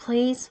on, Beth,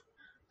 please.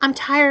 I'm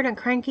tired and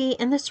cranky,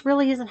 and this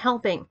really isn't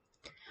helping.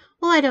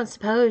 Well, I don't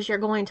suppose you're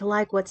going to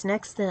like what's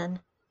next then.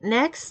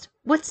 Next?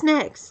 What's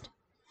next?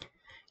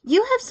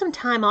 You have some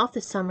time off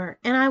this summer,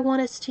 and I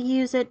want us to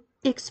use it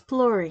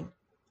exploring.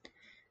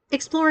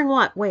 Exploring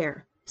what?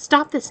 Where?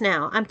 Stop this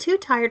now. I'm too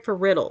tired for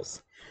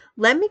riddles.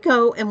 Let me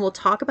go, and we'll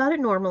talk about it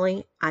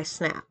normally, I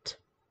snapped.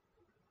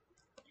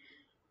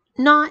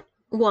 Not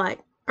what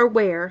or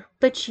where,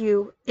 but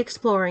you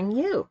exploring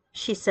you,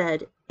 she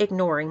said,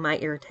 ignoring my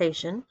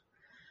irritation.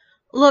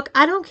 Look,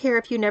 I don't care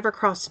if you never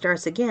cross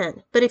us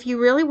again, but if you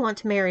really want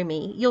to marry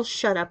me, you'll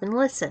shut up and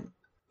listen.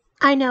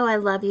 I know I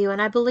love you,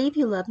 and I believe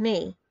you love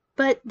me,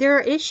 but there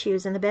are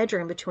issues in the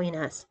bedroom between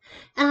us,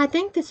 and I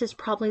think this is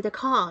probably the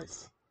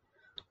cause.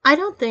 I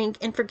don't think,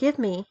 and forgive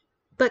me,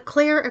 but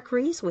Claire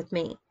agrees with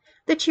me,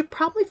 that you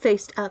probably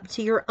faced up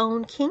to your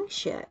own king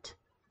shit.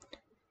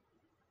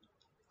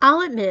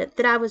 I'll admit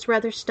that I was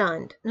rather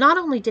stunned. Not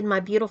only did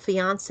my beautiful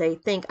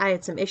fiancé think I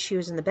had some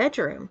issues in the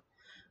bedroom,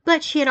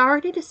 but she had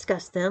already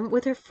discussed them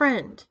with her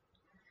friend.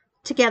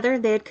 Together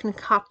they had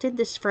concocted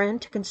this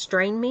friend to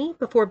constrain me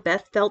before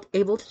Beth felt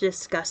able to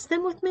discuss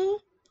them with me?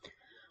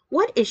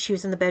 What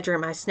issues in the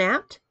bedroom? I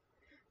snapped.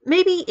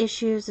 Maybe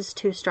issues is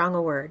too strong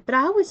a word, but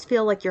I always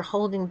feel like you're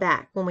holding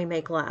back when we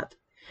make love.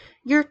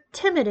 You're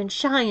timid and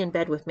shy in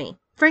bed with me.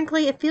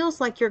 Frankly, it feels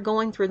like you're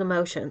going through the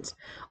motions,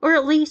 or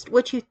at least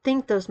what you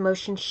think those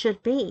motions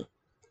should be.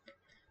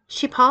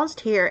 She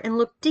paused here and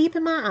looked deep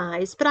in my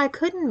eyes, but I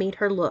couldn't meet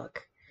her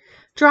look,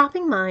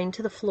 dropping mine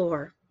to the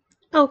floor.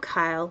 Oh,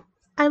 Kyle,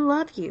 I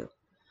love you.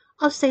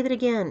 I'll say that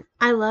again.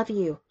 I love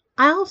you.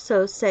 I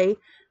also say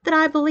that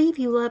I believe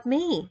you love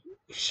me.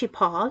 She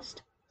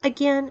paused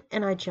again,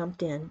 and I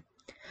jumped in.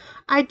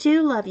 I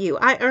do love you,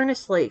 I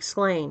earnestly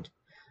exclaimed.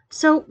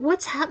 So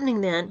what's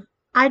happening then?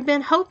 I'd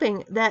been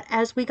hoping that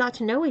as we got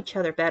to know each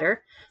other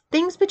better,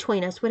 things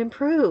between us would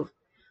improve.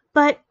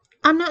 But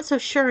I'm not so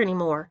sure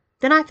anymore.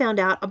 Then I found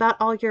out about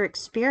all your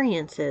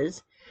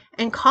experiences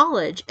and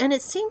college, and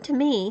it seemed to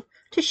me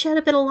to shed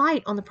a bit of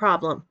light on the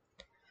problem.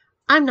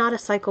 I'm not a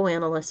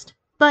psychoanalyst,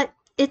 but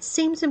it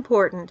seems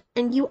important,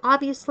 and you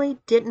obviously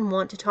didn't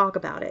want to talk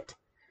about it.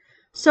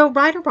 So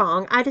right or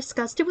wrong, I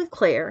discussed it with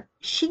Claire.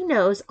 She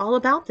knows all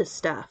about this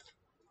stuff.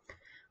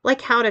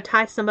 Like how to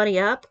tie somebody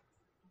up.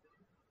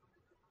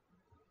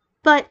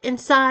 But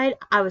inside,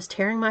 I was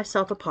tearing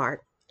myself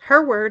apart.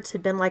 Her words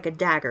had been like a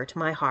dagger to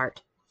my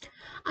heart.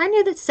 I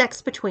knew that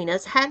sex between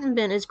us hadn't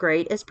been as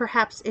great as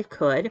perhaps it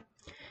could,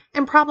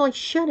 and probably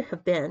should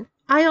have been.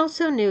 I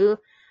also knew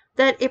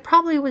that it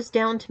probably was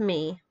down to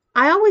me,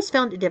 I always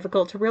found it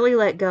difficult to really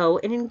let go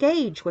and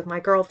engage with my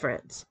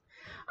girlfriends.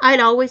 I'd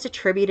always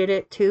attributed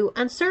it to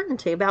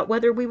uncertainty about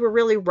whether we were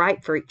really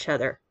right for each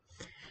other.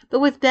 But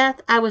with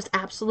Beth, I was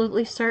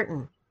absolutely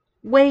certain,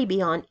 way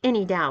beyond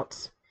any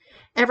doubts.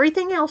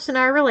 Everything else in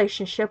our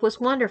relationship was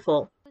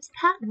wonderful. It was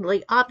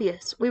patently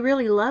obvious we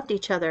really loved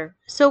each other,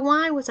 so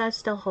why was I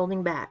still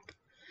holding back?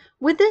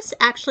 Would this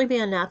actually be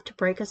enough to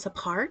break us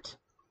apart?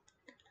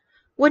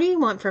 "What do you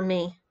want from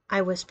me?"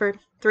 I whispered.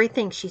 "Three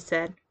things," she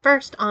said.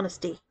 "First,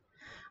 honesty.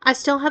 I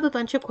still have a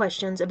bunch of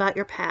questions about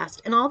your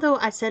past, and although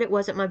I said it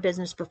wasn't my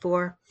business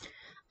before,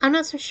 I'm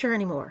not so sure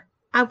anymore.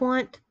 I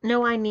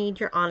need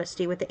your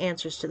honesty with the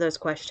answers to those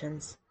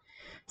questions.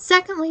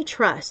 Secondly,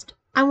 trust.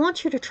 I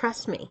want you to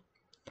trust me.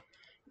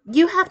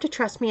 You have to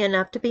trust me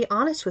enough to be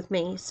honest with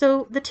me,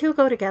 so the two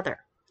go together.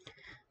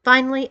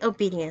 Finally,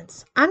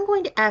 obedience. I'm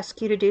going to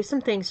ask you to do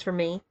some things for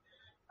me,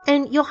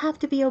 and you'll have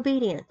to be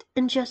obedient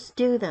and just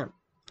do them.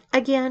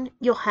 Again,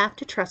 you'll have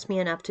to trust me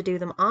enough to do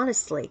them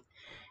honestly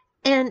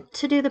and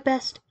to do the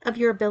best of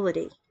your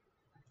ability.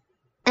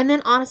 And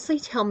then honestly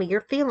tell me your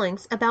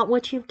feelings about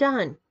what you've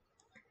done.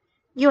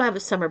 You have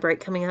a summer break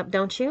coming up,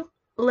 don't you?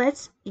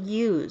 Let's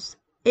use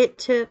it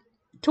to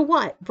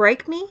what?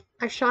 Break me?"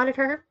 I shot at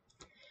her.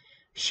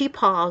 She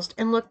paused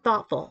and looked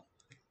thoughtful.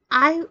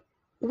 "I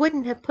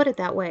wouldn't have put it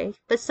that way,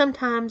 but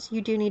sometimes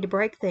you do need to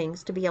break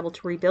things to be able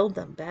to rebuild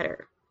them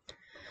better.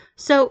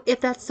 So if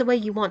that's the way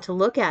you want to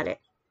look at it.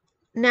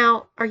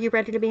 Now, are you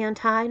ready to be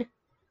untied?"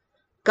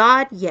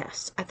 "God,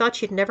 yes. I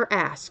thought you'd never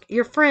ask.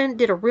 Your friend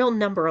did a real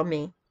number on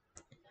me."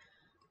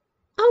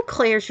 "Oh,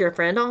 Claire's your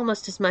friend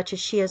almost as much as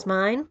she is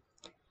mine."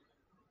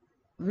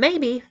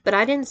 "Maybe, but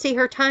I didn't see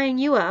her tying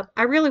you up.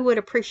 I really would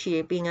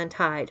appreciate being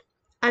untied."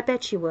 "I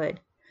bet you would.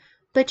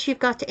 But you've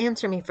got to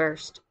answer me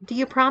first. Do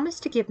you promise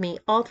to give me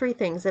all three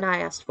things that I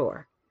asked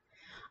for?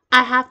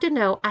 I have to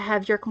know I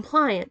have your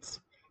compliance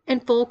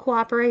and full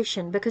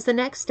cooperation because the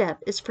next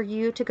step is for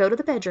you to go to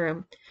the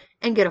bedroom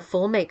and get a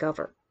full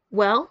makeover.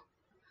 Well,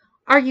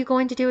 are you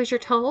going to do as you're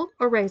told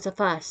or raise a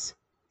fuss?"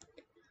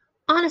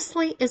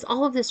 "Honestly, is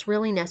all of this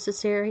really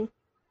necessary?"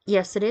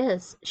 "Yes, it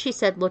is," she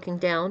said, looking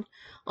down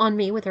on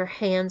me with her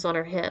hands on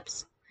her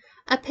hips.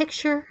 A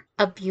picture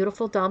of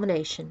beautiful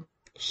domination.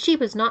 She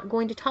was not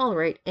going to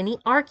tolerate any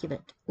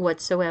argument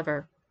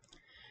whatsoever.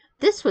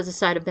 This was a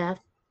side of Beth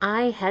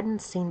I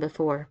hadn't seen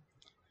before.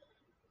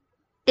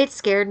 It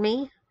scared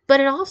me, but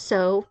it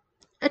also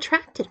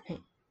attracted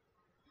me.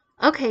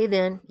 "Okay,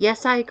 then.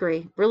 Yes, I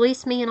agree.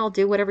 Release me and I'll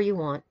do whatever you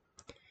want."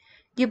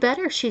 "You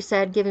better," she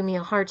said, giving me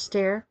a hard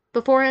stare,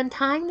 before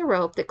untying the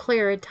rope that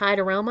Claire had tied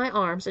around my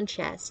arms and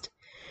chest.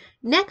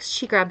 Next,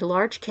 she grabbed a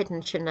large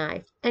kitchen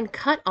knife and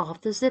cut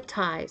off the zip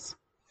ties.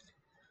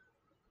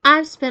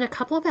 I've spent a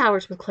couple of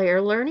hours with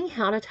Claire learning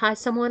how to tie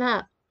someone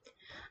up.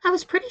 I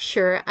was pretty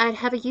sure I'd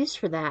have a use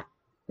for that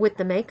with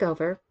the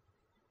makeover.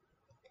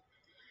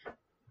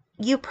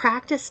 "You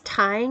practiced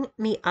tying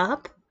me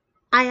up?"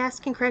 I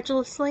asked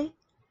incredulously,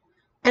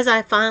 as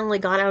I finally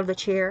got out of the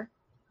chair.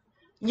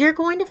 "You're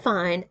going to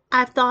find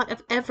I've thought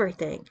of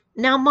everything.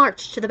 Now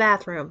march to the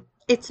bathroom.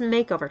 It's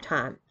makeover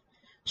time,"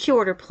 she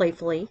ordered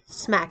playfully,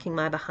 smacking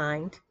my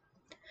behind.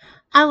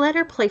 I led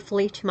her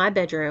playfully to my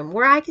bedroom,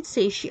 where I could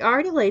see she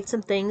already laid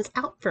some things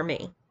out for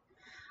me.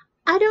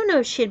 I don't know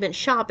if she had been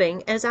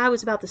shopping, as I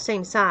was about the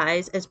same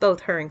size as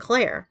both her and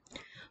Claire,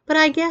 but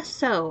I guess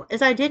so,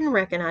 as I didn't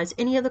recognize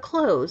any of the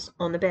clothes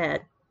on the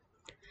bed.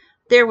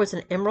 There was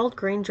an emerald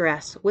green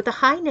dress with a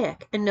high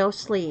neck and no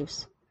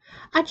sleeves.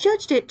 I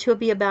judged it to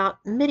be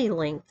about midi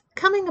length,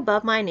 coming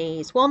above my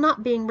knees while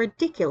not being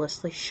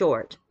ridiculously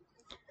short.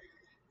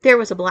 There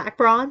was a black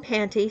bra and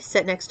panties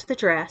set next to the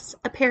dress,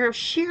 a pair of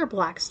sheer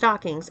black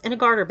stockings, and a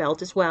garter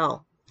belt as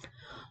well.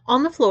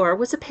 On the floor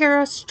was a pair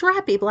of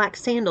strappy black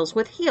sandals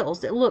with heels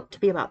that looked to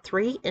be about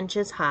 3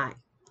 inches high.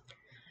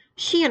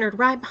 She entered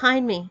right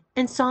behind me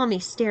and saw me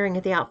staring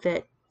at the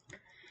outfit.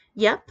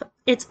 "Yep,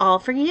 it's all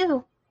for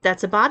you.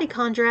 That's a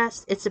bodycon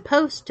dress. It's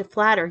supposed to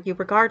flatter you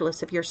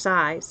regardless of your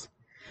size.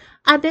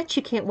 I bet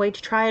you can't wait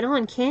to try it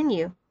on, can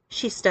you?"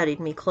 She studied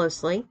me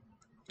closely.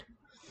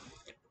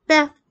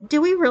 "Beth, do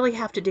we really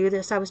have to do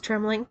this?" I was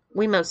trembling.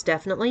 "We most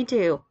definitely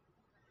do,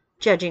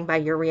 judging by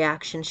your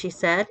reaction," she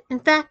said. "In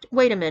fact,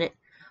 wait a minute.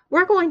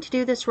 We're going to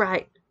do this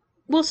right.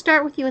 We'll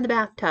start with you in the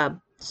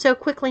bathtub. So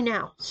quickly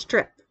now,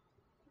 strip."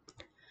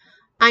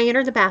 I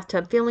entered the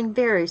bathtub feeling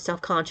very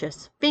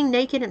self-conscious. Being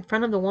naked in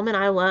front of the woman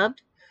I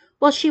loved,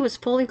 while she was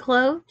fully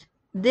clothed,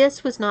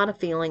 this was not a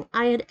feeling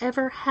I had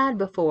ever had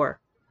before.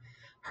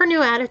 Her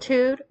new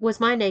attitude was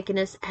my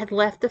nakedness had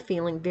left the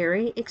feeling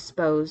very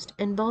exposed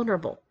and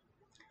vulnerable.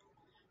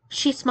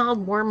 She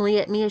smiled warmly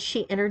at me as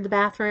she entered the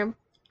bathroom.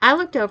 I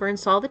looked over and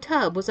saw the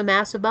tub was a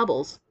mass of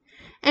bubbles,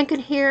 and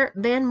could hear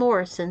Van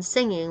Morrison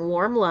singing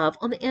Warm Love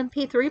on the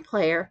MP3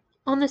 player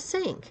on the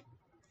sink.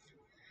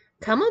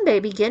 "Come on,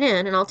 baby, get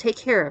in, and I'll take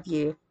care of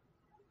you."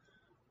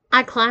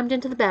 I climbed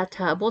into the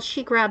bathtub while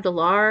she grabbed a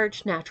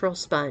large natural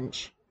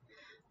sponge.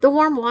 The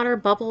warm water,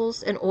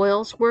 bubbles, and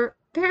oils were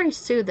very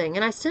soothing,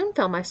 and I soon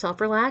found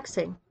myself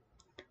relaxing.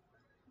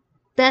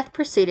 Beth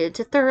proceeded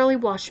to thoroughly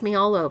wash me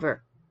all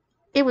over.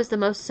 It was the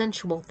most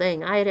sensual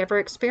thing I had ever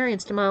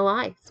experienced in my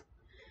life.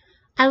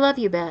 "I love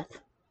you, Beth,"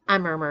 I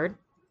murmured.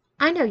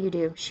 "I know you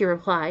do," she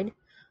replied,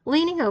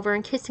 leaning over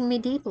and kissing me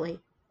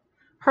deeply.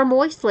 Her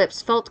moist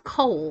lips felt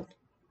cold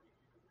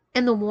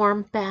in the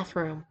warm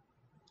bathroom.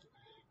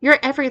 "You're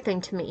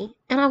everything to me,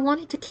 and I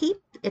wanted to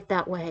keep it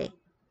that way."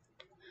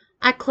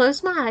 I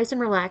closed my eyes and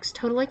relaxed,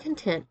 totally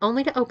content,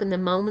 only to open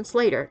them moments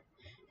later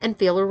and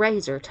feel a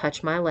razor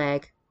touch my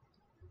leg.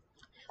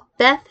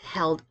 Beth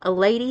held a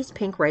lady's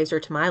pink razor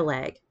to my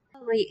leg.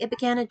 Slowly, it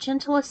began a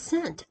gentle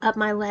ascent up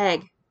my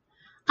leg.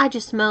 I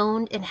just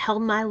moaned and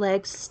held my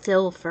leg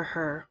still for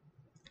her.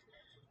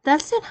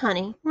 "That's it,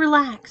 honey.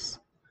 Relax.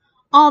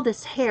 All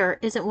this hair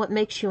isn't what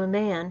makes you a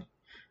man.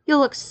 You'll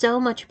look so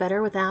much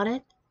better without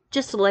it.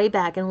 Just lay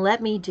back and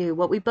let me do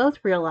what we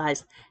both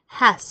realize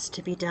has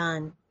to be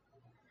done."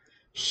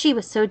 She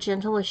was so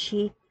gentle as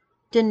she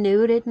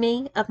denuded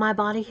me of my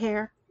body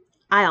hair,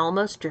 I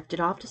almost drifted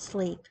off to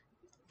sleep.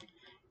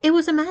 It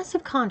was a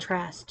massive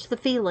contrast to the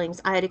feelings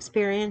I had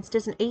experienced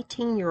as an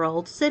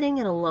 18-year-old sitting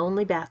in a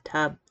lonely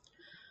bathtub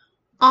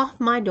off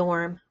my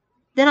dorm.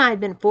 Then I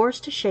had been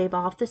forced to shave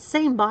off the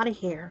same body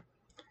hair.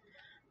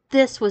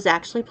 This was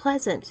actually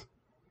pleasant,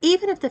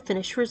 even if the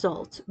finished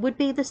result would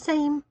be the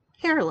same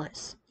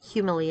hairless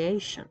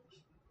humiliation.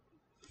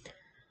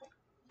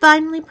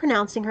 Finally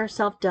pronouncing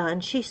herself done,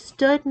 she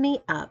stood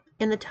me up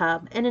in the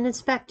tub and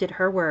inspected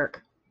her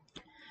work.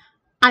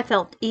 I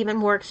felt even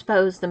more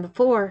exposed than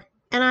before,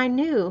 and I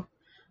knew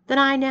that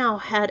I now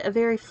had a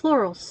very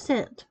floral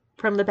scent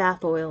from the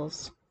bath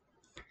oils.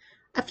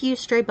 A few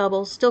stray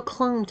bubbles still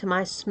clung to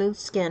my smooth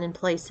skin in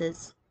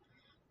places.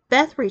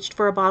 Beth reached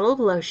for a bottle of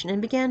lotion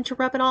and began to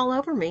rub it all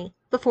over me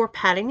before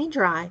patting me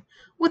dry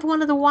with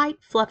one of the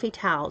white fluffy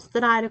towels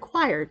that I had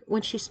acquired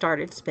when she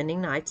started spending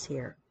nights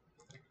here.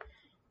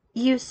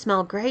 "You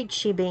smell great,"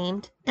 she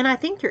beamed, "and I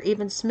think you're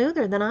even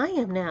smoother than I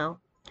am now.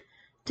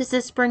 Does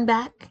this bring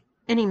back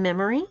any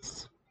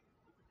memories?"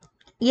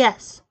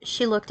 "Yes."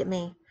 She looked at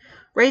me,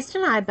 raised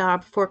an eyebrow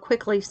before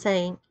quickly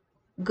saying,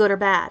 "Good or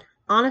bad?"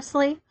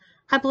 "Honestly,"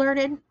 I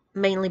blurted,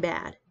 "mainly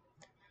bad.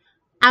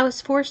 I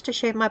was forced to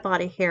shave my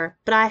body hair,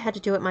 but I had to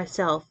do it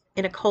myself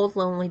in a cold,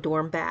 lonely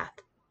dorm bath.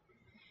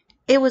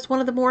 It was one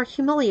of the more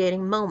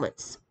humiliating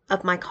moments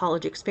of my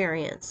college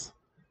experience.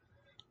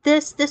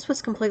 This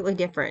was completely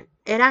different.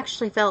 It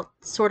actually felt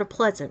sort of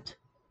pleasant."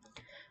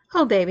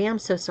 "Oh, baby, I'm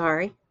so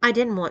sorry. I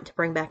didn't want to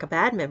bring back a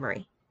bad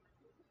memory."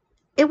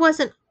 "It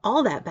wasn't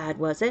all that bad,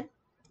 was it?"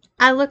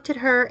 I looked at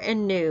her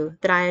and knew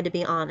that I had to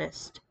be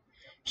honest.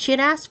 She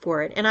had asked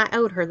for it, and I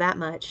owed her that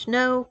much.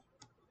 No,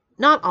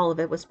 not all of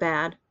it was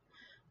bad.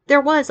 There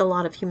was a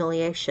lot of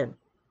humiliation.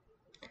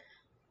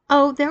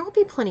 "Oh, there will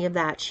be plenty of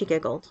that," she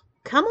giggled.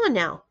 "Come on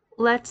now,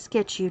 let's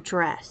get you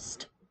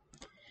dressed."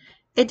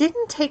 It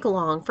didn't take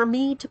long for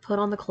me to put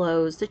on the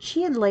clothes that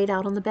she had laid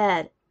out on the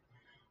bed.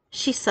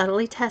 She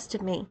subtly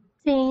tested me,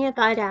 seeing if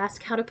I'd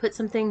ask how to put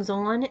some things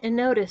on, and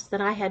noticed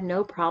that I had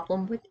no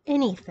problem with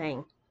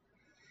anything.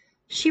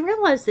 She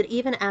realized that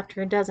even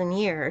after a dozen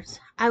years,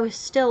 I was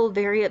still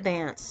very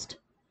advanced.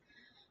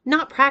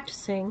 Not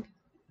practicing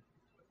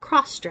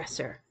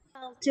cross-dresser.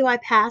 "Well, do I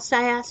pass?"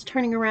 I asked,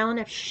 turning around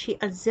as she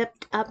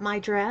zipped up my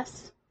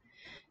dress.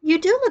 "You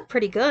do look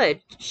pretty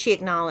good," she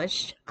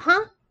acknowledged.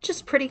 "Huh?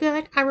 Just pretty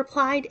good?" I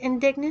replied,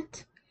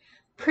 indignant.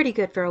 "Pretty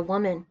good for a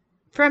woman.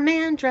 For a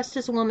man dressed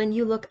as a woman,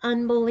 you look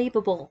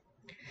unbelievable.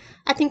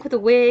 I think with a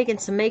wig and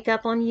some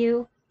makeup on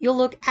you'll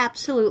look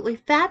absolutely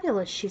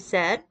fabulous," she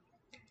said.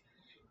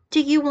 "Do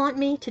you want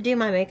me to do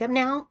my makeup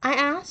now?" I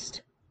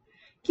asked.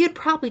 "You'd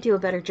probably do a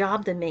better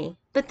job than me,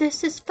 but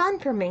this is fun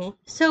for me,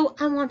 so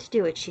I want to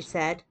do it," she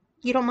said.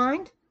 "You don't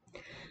mind?"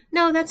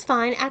 "No, that's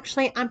fine.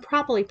 Actually, I'm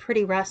probably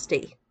pretty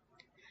rusty."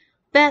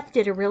 Beth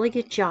did a really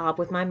good job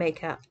with my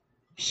makeup.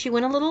 She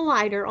went a little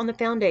lighter on the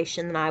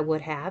foundation than I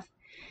would have,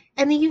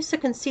 and the use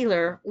of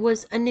concealer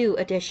was a new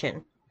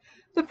addition,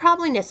 but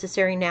probably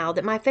necessary now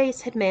that my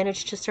face had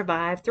managed to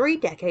survive 3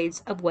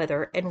 decades of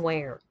weather and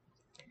wear.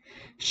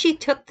 She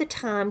took the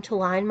time to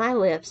line my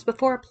lips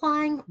before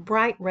applying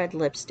bright red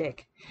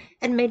lipstick,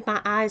 and made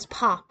my eyes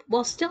pop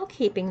while still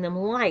keeping them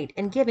light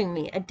and giving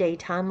me a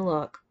daytime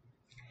look.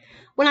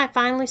 When I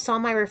finally saw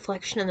my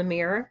reflection in the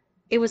mirror,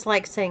 it was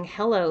like saying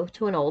hello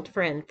to an old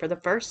friend for the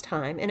first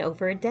time in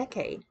over a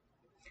decade.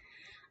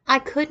 I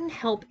couldn't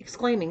help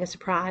exclaiming a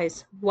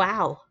surprised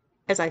 "Wow"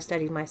 as I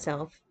studied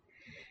myself.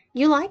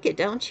 "You like it,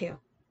 don't you?"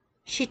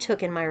 She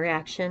took in my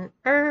reaction.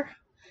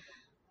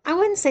 I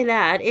wouldn't say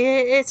that.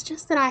 It's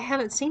just that I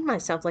haven't seen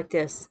myself like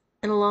this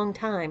in a long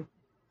time."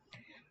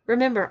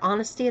 "Remember,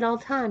 honesty at all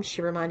times,"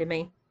 she reminded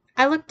me.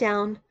 I looked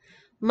down,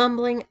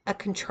 mumbling a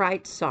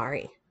contrite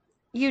sorry.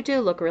 "You do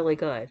look really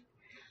good.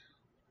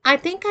 I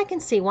think I can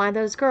see why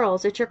those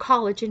girls at your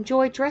college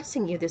enjoy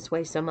dressing you this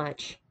way so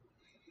much.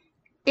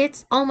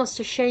 It's almost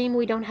a shame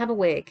we don't have a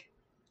wig."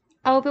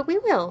 "Oh, but we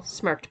will,"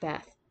 smirked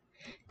Beth.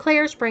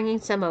 "Claire's bringing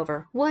some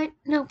over." "What?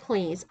 No,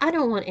 please. I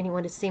don't want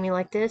anyone to see me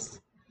like this."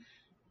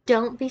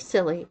 "Don't be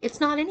silly. It's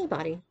not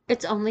anybody.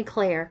 It's only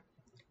Claire."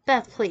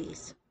 "Beth,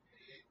 please."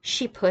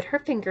 She put her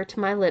finger to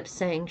my lips,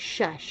 saying,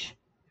 "Shush.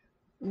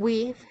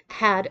 We've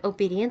had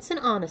obedience and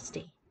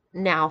honesty.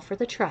 Now for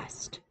the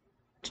trust.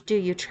 Do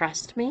you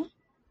trust me?"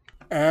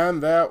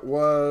 And that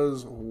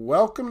was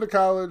Welcome to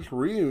College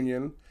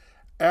Reunion,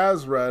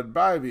 as read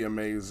by the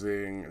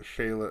amazing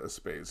Shayla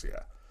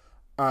Aspasia.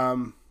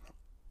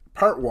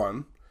 Part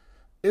 1.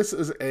 This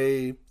is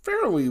a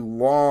fairly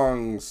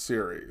long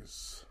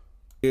series.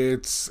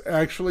 It's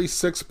actually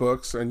 6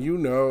 books, and you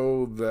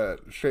know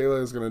that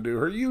Shayla is going to do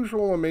her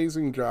usual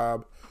amazing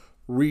job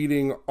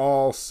reading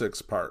all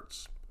 6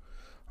 parts.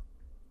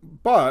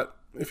 But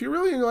if you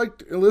really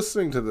liked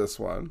listening to this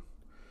one,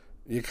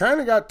 you kind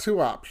of got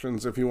 2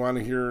 options if you want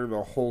to hear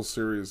the whole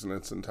series in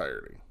its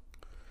entirety.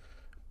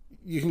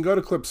 You can go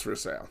to Clips for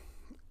Sale,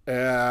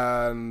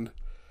 and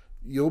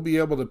you'll be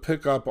able to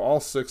pick up all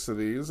 6 of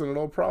these, and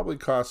it'll probably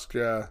cost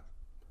you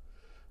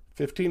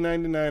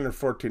 $15.99 or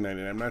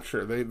 $14.99. I'm not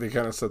sure. They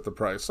kind of set the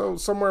price. So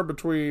somewhere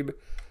between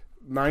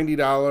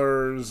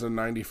 $90 and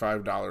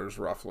 $95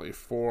 roughly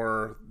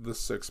for the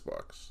 6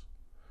 books.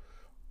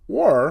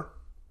 Or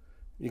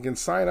you can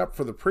sign up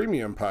for the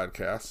premium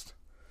podcast,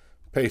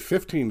 pay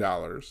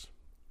 $15,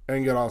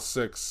 and get all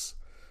 6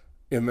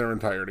 in their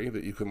entirety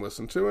that you can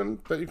listen to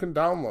and that you can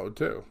download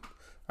too.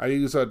 I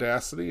use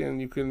Audacity,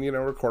 and you can,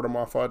 record them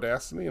off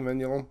Audacity, and then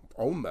you'll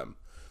own them.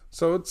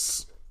 So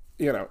it's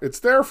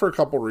there for a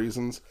couple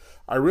reasons.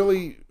 I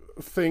really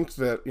think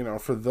that,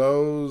 for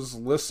those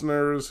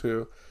listeners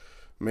who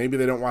maybe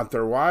they don't want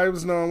their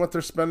wives knowing what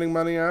they're spending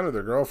money on, or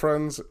their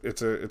girlfriends,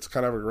 it's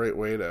kind of a great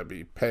way to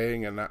be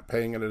paying and not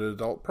paying at an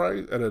adult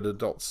price, at an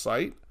adult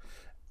site.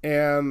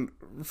 And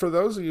for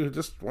those of you who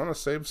just want to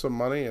save some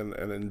money and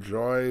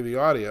enjoy the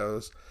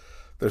audios,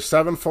 there's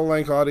 7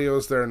 full-length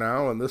audios there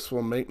now, and this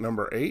will make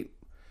number 8.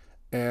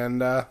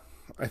 And I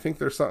think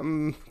there's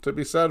something to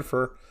be said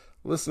for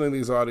listening to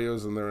these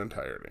audios in their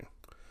entirety.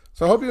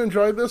 So I hope you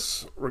enjoyed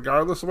this,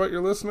 regardless of what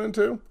you're listening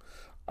to.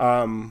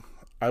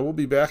 I will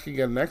be back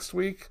again next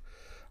week.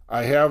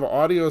 I have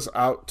audios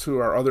out to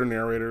our other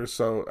narrators,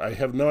 so I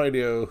have no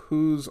idea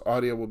whose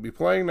audio will be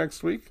playing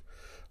next week.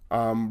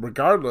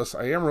 Regardless,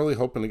 I am really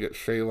hoping to get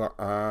Shayla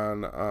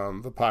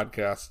on the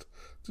podcast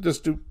to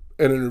just do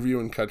an interview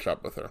and catch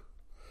up with her.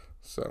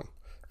 So,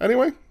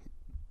 anyway,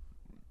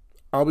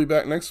 I'll be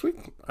back next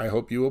week. I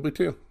hope you will be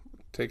too.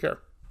 Take care.